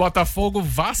 O Botafogo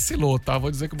vacilou, tá? Vou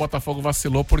dizer que o Botafogo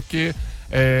vacilou porque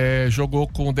jogou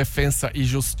com Defensa e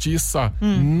Justiça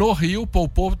no Rio,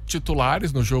 poupou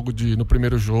titulares no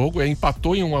primeiro jogo,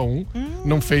 empatou em 1-1,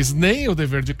 não fez nem o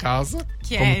dever de casa,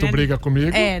 como tu briga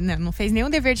comigo. Não fez nem o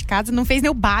dever de casa, não fez nem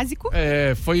o básico.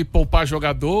 Foi poupar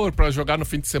jogador pra jogar no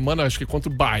fim de semana, acho que contra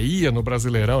o Bahia no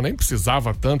Brasileirão, nem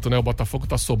precisava tanto, né? O Botafogo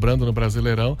tá sobrando no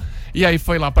Brasileirão. E aí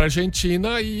foi lá pra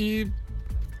Argentina e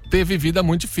teve vida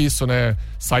muito difícil, né?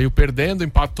 Saiu perdendo,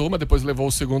 empatou, mas depois levou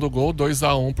o segundo gol,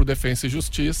 2-1 pro Defensa e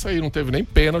Justiça, e não teve nem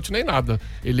pênalti nem nada.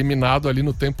 Eliminado ali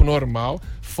no tempo normal,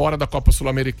 fora da Copa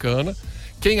Sul-Americana.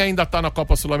 Quem ainda tá na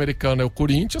Copa Sul-Americana é o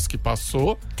Corinthians, que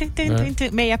passou.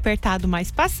 Meio apertado,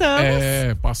 mas passamos.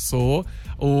 Passou.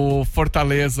 O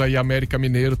Fortaleza e América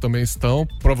Mineiro também estão.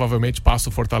 Provavelmente passa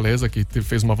o Fortaleza, que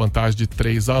fez uma vantagem de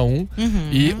 3-1.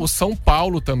 E o São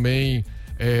Paulo também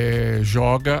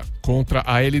joga contra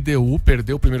a LDU,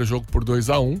 perdeu o primeiro jogo por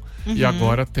 2-1 e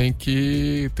agora tem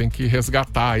que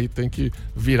resgatar aí, tem que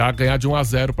ganhar de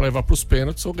 1-0 para levar para os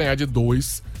pênaltis ou ganhar de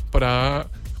 2 para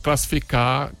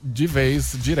classificar de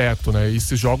vez direto, né? E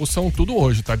esses jogos são tudo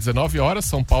hoje, tá? 19 horas,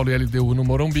 São Paulo e LDU no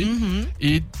Morumbi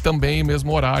e também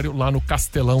mesmo horário lá no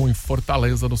Castelão, em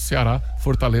Fortaleza, no Ceará,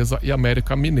 Fortaleza e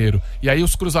América Mineiro. E aí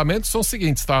os cruzamentos são os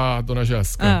seguintes, tá, dona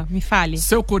Jéssica? Me fale.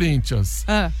 Seu Corinthians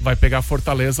vai pegar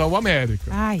Fortaleza ou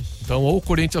América. Ai. Então ou o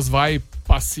Corinthians vai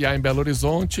passear em Belo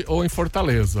Horizonte ou em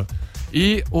Fortaleza.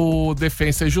 E o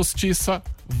Defensa e Justiça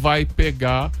vai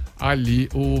pegar ali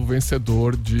o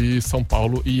vencedor de São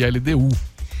Paulo e LDU.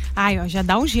 Ai, ó, já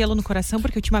dá um gelo no coração,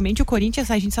 porque ultimamente o Corinthians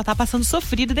a gente só tá passando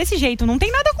sofrido desse jeito. Não tem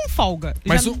nada com folga.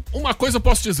 Mas uma coisa eu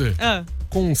posso dizer,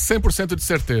 com 100% de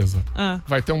certeza,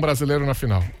 vai ter um brasileiro na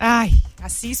final. Ai,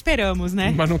 assim esperamos,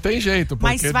 né? Mas não tem jeito,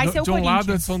 porque mas vai ser o de um Corinthians.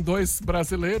 lado são 2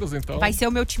 brasileiros, então... Vai ser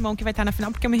o meu timão que vai estar na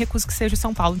final, porque eu me recuso que seja o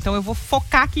São Paulo. Então eu vou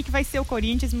focar aqui que vai ser o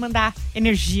Corinthians e mandar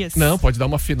energias. Não, pode dar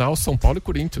uma final São Paulo e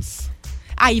Corinthians.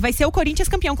 Aí vai ser o Corinthians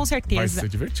campeão, com certeza. Vai ser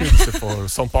divertido se for.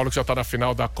 São Paulo que já tá na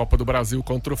final da Copa do Brasil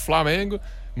contra o Flamengo.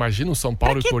 Imagina um São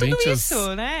Paulo e Corinthians. Tudo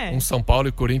isso, né? Um São Paulo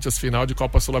e Corinthians final de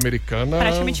Copa Sul-Americana.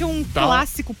 Praticamente um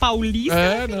clássico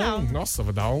paulista. Não. Nossa,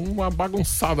 vai dar uma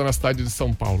bagunçada na cidade de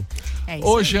São Paulo. Isso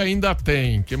hoje aí. Ainda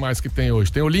tem. O que mais que tem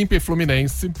hoje? Tem Olímpia e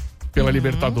Fluminense pela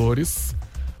Libertadores.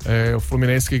 O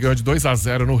Fluminense que ganhou de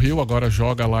 2-0 no Rio, agora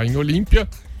joga lá em Olímpia.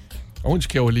 Onde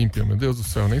que é Olímpia? Meu Deus do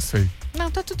céu, nem sei. Não,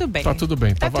 tá tudo bem. Tá tudo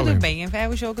bem, tá valendo. Tudo bem, é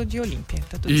o jogo de Olímpia,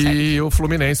 tá tudo certo. E o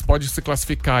Fluminense pode se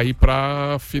classificar aí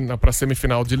pra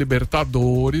semifinal de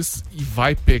Libertadores e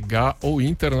vai pegar o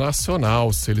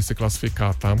Internacional se ele se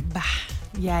classificar, tá?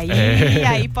 E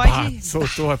aí pode...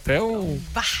 soltou até um...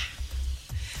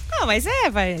 Não, mas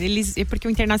porque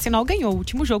o Internacional ganhou o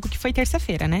último jogo, que foi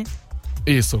terça-feira, né?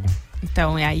 Isso.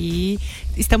 Então, aí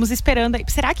estamos esperando.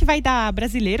 Será que vai dar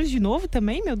brasileiros de novo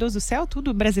também? Meu Deus do céu,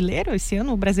 tudo brasileiro? Esse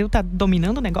ano o Brasil tá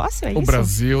dominando o negócio? É o isso?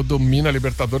 Brasil domina a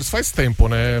Libertadores faz tempo,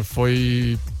 né?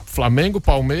 Foi Flamengo,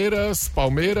 Palmeiras,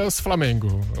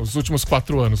 Flamengo. Os últimos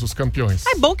 4 anos, os campeões.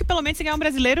 É bom que pelo menos se ganhar um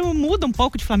brasileiro muda um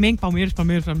pouco de Flamengo, Palmeiras,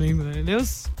 Flamengo, né?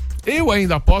 Deus. Eu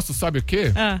ainda aposto, sabe o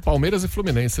quê? Palmeiras e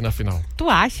Fluminense na final. Tu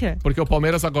acha? Porque o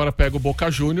Palmeiras agora pega o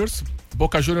Boca Juniors.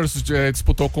 Boca Juniors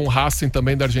disputou com o Racing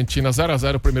também da Argentina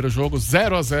 0-0 o primeiro jogo,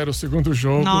 0-0 o segundo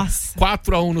jogo. Nossa.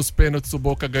 4-1 nos pênaltis o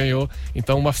Boca ganhou.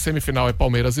 Então uma semifinal é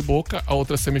Palmeiras e Boca, a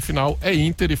outra semifinal é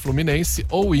Inter e Fluminense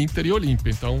ou Inter e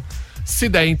Olímpia. Então, se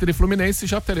der Inter e Fluminense,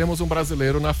 já teremos um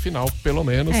brasileiro na final, pelo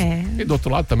menos. E do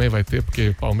outro lado também vai ter, porque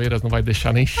o Palmeiras não vai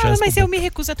deixar nem chance. Mas eu me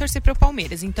recuso a torcer pro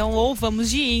Palmeiras. Então, ou vamos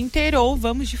de Inter, ou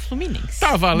vamos de Fluminense.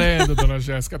 Tá valendo, dona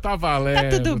Jéssica, tá valendo.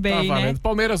 Tá tudo bem, tá valendo. Né?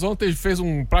 Palmeiras ontem fez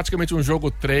praticamente um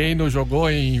jogo treino, jogou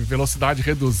em velocidade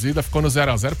reduzida, ficou no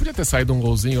 0-0. Podia ter saído um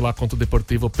golzinho lá contra o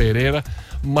Deportivo Pereira,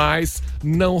 mas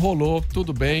não rolou,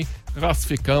 tudo bem.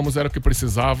 Classificamos, era o que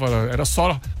precisava,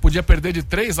 podia perder de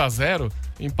 3-0,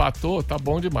 empatou, tá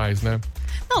bom demais, né?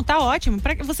 Não, tá ótimo.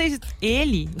 Pra vocês,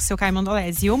 o seu Caio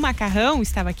Mandolese e o Macarrão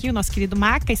estava aqui, o nosso querido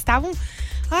Maca, estavam...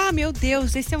 meu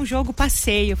Deus, esse é um jogo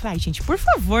passeio. Eu falei, gente, por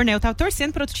favor, né? Eu tava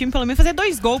torcendo para outro time pelo menos fazer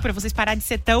 2 gols pra vocês pararem de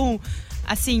ser tão,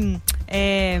 assim,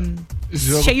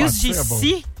 cheios de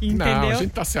si, entendeu? Não, a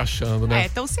gente tá se achando, né?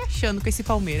 Estão se achando com esse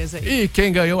Palmeiras aí. E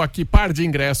quem ganhou aqui par de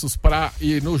ingressos pra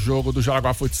ir no jogo do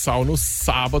Jaraguá Futsal no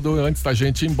sábado, antes da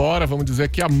gente ir embora, vamos dizer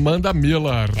que Amanda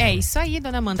Miller. É isso aí,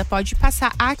 dona Amanda, pode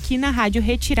passar aqui na rádio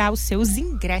retirar os seus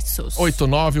ingressos.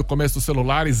 89, o começo do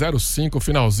celular, e 05, o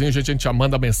finalzinho, gente, a gente já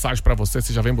manda mensagem pra você,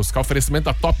 já vem buscar oferecimento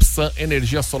da Top Sun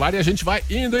Energia Solar e a gente vai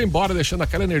indo embora, deixando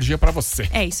aquela energia pra você.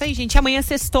 É isso aí, gente. Amanhã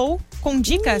sextou com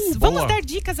dicas. Vamos dar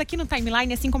dicas aqui no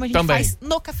timeline, assim como a gente também faz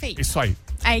no café. Isso aí.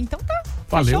 Então tá.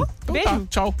 Valeu. Então beijo. Tá.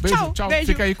 Tchau. Beijo. Tchau. Beijo.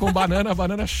 Fica aí com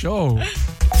Banana Show.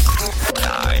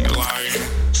 Timeline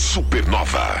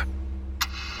Supernova.